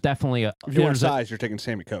 So there's definitely if you want size, you're taking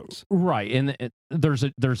Sammy Coates. Right. And there's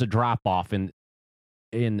a drop off in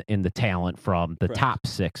the talent from the top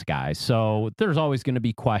 6 guys. So there's always going to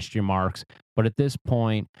be question marks, but at this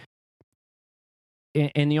point,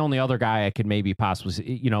 and the only other guy I could maybe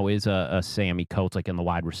possibly, is a Sammy Coates, like in the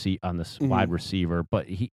wide receiver, but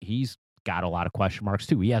he's got a lot of question marks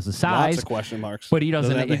too. He has the size, lots of question marks, but he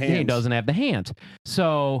doesn't have the hands.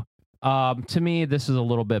 So, to me, this is a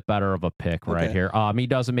little bit better of a pick right here. He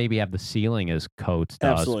doesn't maybe have the ceiling as Coates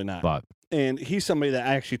does. Absolutely not. But and he's somebody that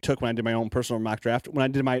I actually took when I did my own personal mock draft. When I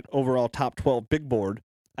did my overall top 12 big board,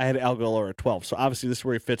 I had Aguilar at 12. So obviously this is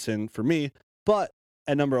where he fits in for me. But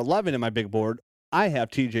at number 11 in my big board, I have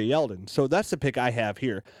TJ Yeldon. So that's the pick I have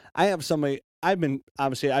here. I have somebody I've been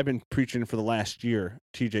preaching for the last year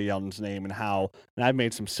TJ Yeldon's name and I've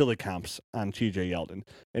made some silly comps on TJ Yeldon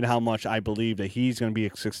and how much I believe that he's going to be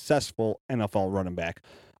a successful NFL running back.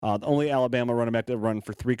 The only Alabama running back that run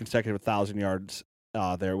for 3 consecutive 1,000 yards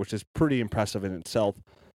there, which is pretty impressive in itself.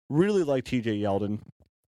 Really like TJ Yeldon.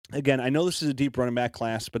 Again, I know this is a deep running back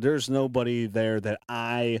class, but there's nobody there that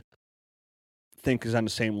I think is on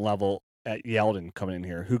the same level at Yeldon coming in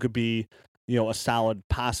here who could be a solid,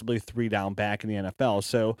 possibly 3-down back in the NFL.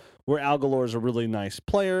 So where Aguilar is a really nice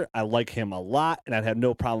player, I like him a lot, and I'd have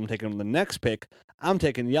no problem taking him the next pick. I'm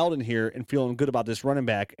taking Yeldon here and feeling good about this running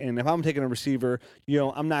back. And if I'm taking a receiver,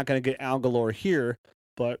 I'm not going to get Aguilar here,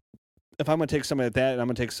 but if I'm going to take somebody like that, and I'm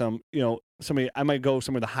going to take somebody, I might go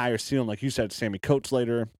somewhere with a higher ceiling, like you said, Sammy Coates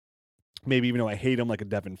later. maybe even though I hate him, like a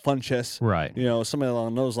Devin Funchess, Right. Somebody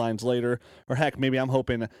along those lines later. Or heck, maybe I'm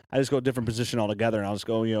hoping I just go a different position altogether, and I'll just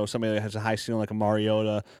go, somebody that has a high ceiling like a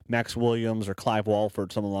Mariota, Max Williams, or Clive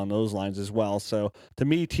Walford, something along those lines as well. So to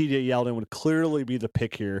me, TJ Yeldon would clearly be the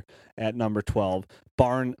pick here at number 12,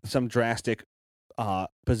 barring some drastic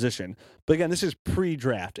position. But again, this is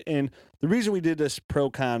pre-draft, and the reason we did this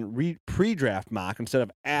pro-con pre-draft mock instead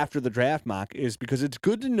of after the draft mock is because it's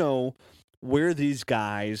good to know where these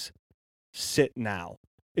guys sit now.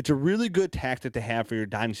 It's a really good tactic to have for your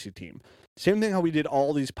dynasty team. Same thing how we did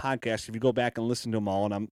all these podcasts. If you go back and listen to them all,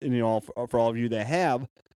 for all of you that have,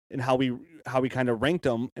 and how we kind of ranked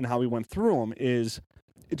them and how we went through them, is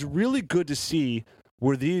it's really good to see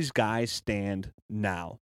where these guys stand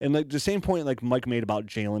now. And like the same point like Mike made about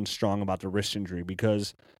Jalen Strong about the wrist injury,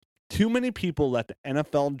 because too many people let the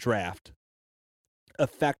NFL draft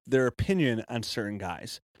affect their opinion on certain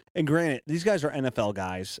guys. And granted, these guys are NFL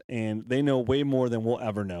guys, and they know way more than we'll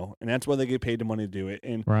ever know, and that's why they get paid the money to do it.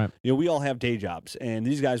 And right. We all have day jobs, and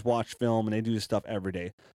these guys watch film and they do this stuff every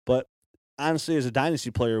day. But honestly, as a dynasty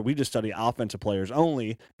player, we just study offensive players only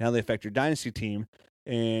and how they affect your dynasty team.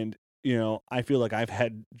 And I feel like I've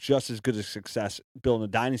had just as good a success building the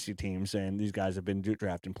dynasty teams, and these guys have been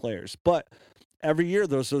drafting players. But every year,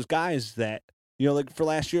 there's those guys that like for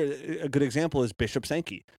last year, a good example is Bishop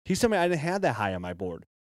Sankey. He's somebody I didn't have that high on my board.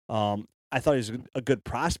 I thought he was a good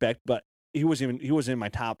prospect, but he was in my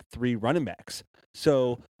top 3 running backs.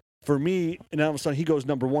 So for me, and all of a sudden he goes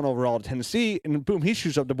number 1 overall to Tennessee, and boom, he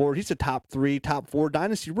shoots up the board. He's a top 3, top 4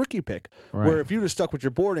 dynasty rookie pick. Right. Where if you just stuck with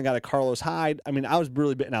your board and got a Carlos Hyde, I mean, I was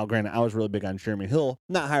really big. Now, granted, I was really big on Jeremy Hill,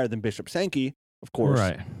 not higher than Bishop Sankey, of course.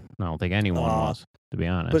 Right. I don't think anyone was, to be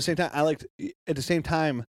honest. But at the same time, at the same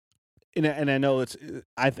time. And I know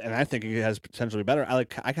I think he has potentially better. I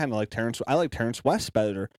kind of like Terrence. I like Terrence West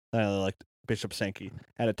better than I liked Bishop Sankey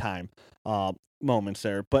at a time. Moments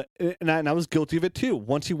there, but I was guilty of it too.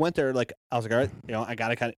 Once he went there, like I was like, all right, I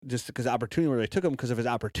gotta kind of just because the opportunity where they took him because of his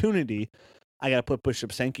opportunity, I gotta put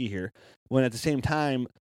Bishop Sankey here. When at the same time,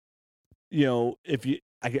 if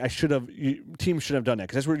I should have, teams should have done that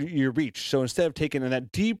because that's where you reach. So instead of taking in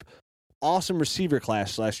that deep, awesome receiver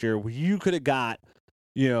class last year, where you could have got,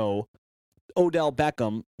 Odell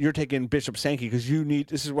Beckham, you're taking Bishop Sankey because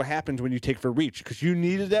this is what happens when you take for reach, because you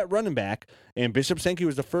needed that running back, and Bishop Sankey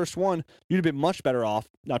was the first one. You'd have been much better off.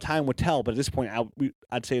 Now, time would tell, but at this point,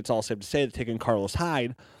 I'd say it's all safe to say that taking Carlos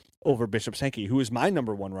Hyde over Bishop Sankey, who is my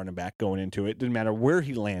number 1 running back going into it. Didn't matter where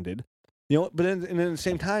he landed. But then at the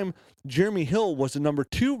same time, Jeremy Hill was the number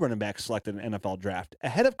 2 running back selected in the NFL draft,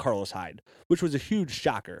 ahead of Carlos Hyde, which was a huge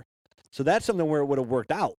shocker. So that's something where it would have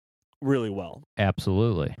worked out really well.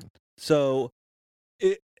 Absolutely. So,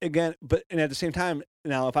 and at the same time,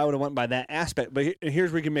 now if I would have went by that aspect, but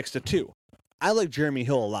here's where you can mix the two. I like Jeremy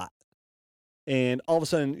Hill a lot, and all of a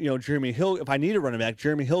sudden, Jeremy Hill. If I need a running back,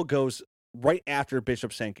 Jeremy Hill goes right after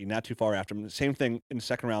Bishop Sankey, not too far after him. Same thing in the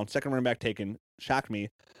second round. Second running back taken shocked me.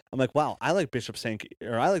 I'm like, wow, I like Bishop Sankey,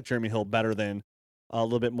 or I like Jeremy Hill better than a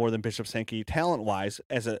little bit more than Bishop Sankey talent wise.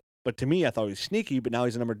 But to me, I thought he was sneaky. But now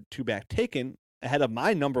he's a number 2 back taken, ahead of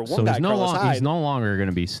my number 1 guy, Carlos Hyde. He's no longer going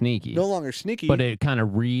to be sneaky. No longer sneaky. But it kind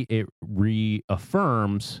of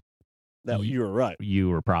reaffirms that you were right. You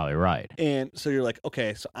were probably right. And so you're like,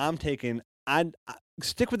 okay, so I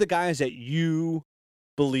stick with the guys that you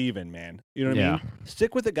believe in, man. You know what I mean?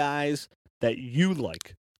 Stick with the guys that you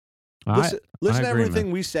like. Listen to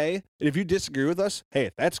everything we say. And if you disagree with us,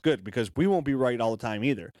 hey, that's good, because we won't be right all the time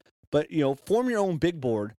either. But, form your own big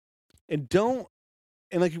board, and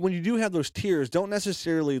like when you do have those tiers, don't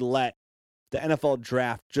necessarily let the NFL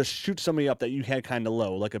draft just shoot somebody up that you had kind of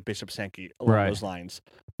low, like a Bishop Sankey along those lines.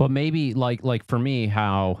 But maybe like for me,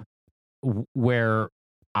 where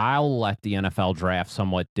I'll let the NFL draft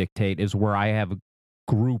somewhat dictate is where I have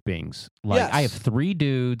groupings. Like I have 3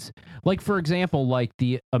 dudes. Like for example, like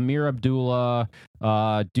the Amir Abdullah,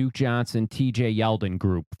 Duke Johnson, TJ Yeldon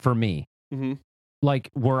group for me. Mm-hmm. Like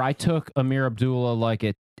where I took Amir Abdullah like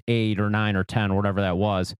at 8 or 9 or 10 or whatever that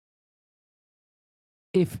was.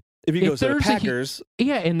 If he goes to the Packers,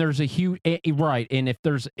 and there's a huge right, and if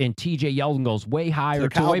TJ Yeldon goes way higher to the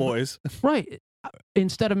Cowboys, right.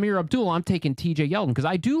 Instead of Amir Abdullah, I'm taking TJ Yeldon because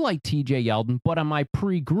I do like TJ Yeldon, but on my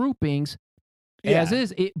pre-groupings, as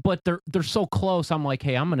is, but they're so close. I'm like,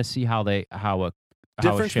 hey, I'm going to see how it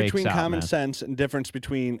difference shakes between out, common sense and difference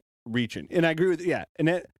between reaching. And I agree with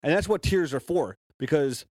and that's what tiers are for,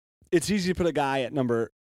 because it's easy to put a guy at number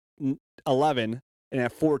 11 and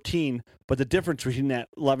at 14, but the difference between that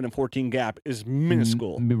 11 and 14 gap is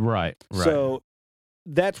minuscule. Right. So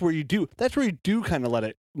that's where you do kind of let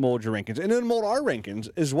it mold your rankings, and then mold our rankings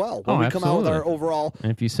as well when we come out with our overall.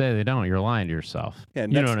 And if you say they don't, you're lying to yourself. Yeah, you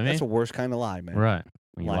know what I mean? That's the worst kind of lie, man. Right.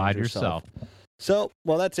 When you lie to yourself. So,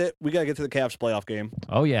 well, that's it. We got to get to the Cavs playoff game.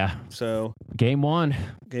 Oh, yeah. So, Game one.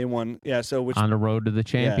 Yeah. So, on the road to the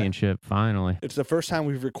championship, finally. It's the first time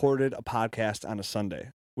we've recorded a podcast on a Sunday,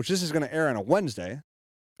 which this is going to air on a Wednesday.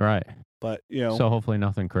 Right. But, so hopefully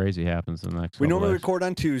nothing crazy happens in the next We normally record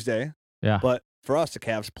on Tuesday. Yeah. But for us, the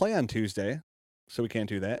Cavs play on Tuesday, so we can't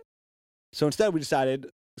do that. So instead, we decided,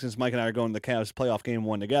 since Mike and I are going to the Cavs playoff game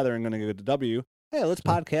one together and going to go to the W, hey, let's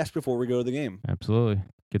podcast before we go to the game. Absolutely.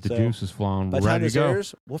 Get the juices flowing. By We're the time ready this to go.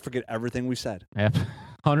 airs, we'll forget everything we said.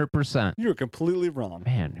 100%. You were completely wrong.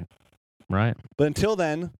 Man. Right. But until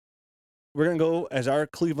then, we're going to go, as our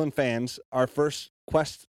Cleveland fans, our first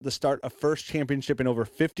quest to start a first championship in over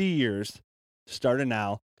 50 years, started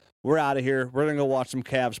now. We're out of here. We're going to go watch some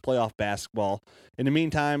Cavs playoff basketball. In the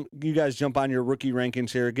meantime, you guys jump on your rookie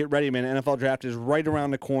rankings here. Get ready, man. NFL draft is right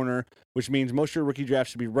around the corner, which means most of your rookie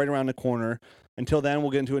drafts should be right around the corner. Until then,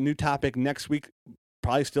 we'll get into a new topic next week.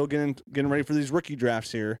 Probably still getting ready for these rookie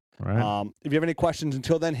drafts here. Right. If you have any questions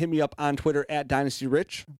until then, hit me up on Twitter at Dynasty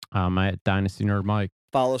Rich. I'm at Dynasty Nerd Mike.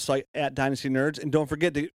 Follow the site at Dynasty Nerds. And don't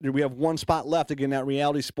forget, we have one spot left. Again, that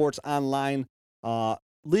Reality Sports Online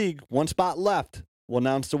League. One spot left. We'll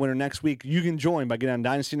announce the winner next week. You can join by getting on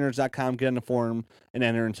dynastynerds.com, get on the forum, and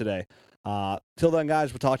enter in today. Till then,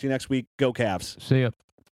 guys, we'll talk to you next week. Go Cavs. See ya.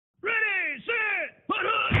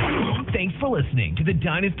 Thanks for listening to the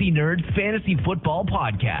Dynasty Nerds Fantasy Football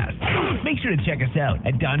Podcast. Make sure to check us out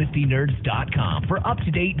at dynastynerds.com for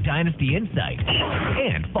up-to-date Dynasty insight.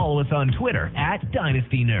 And follow us on Twitter at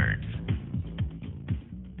Dynasty Nerds.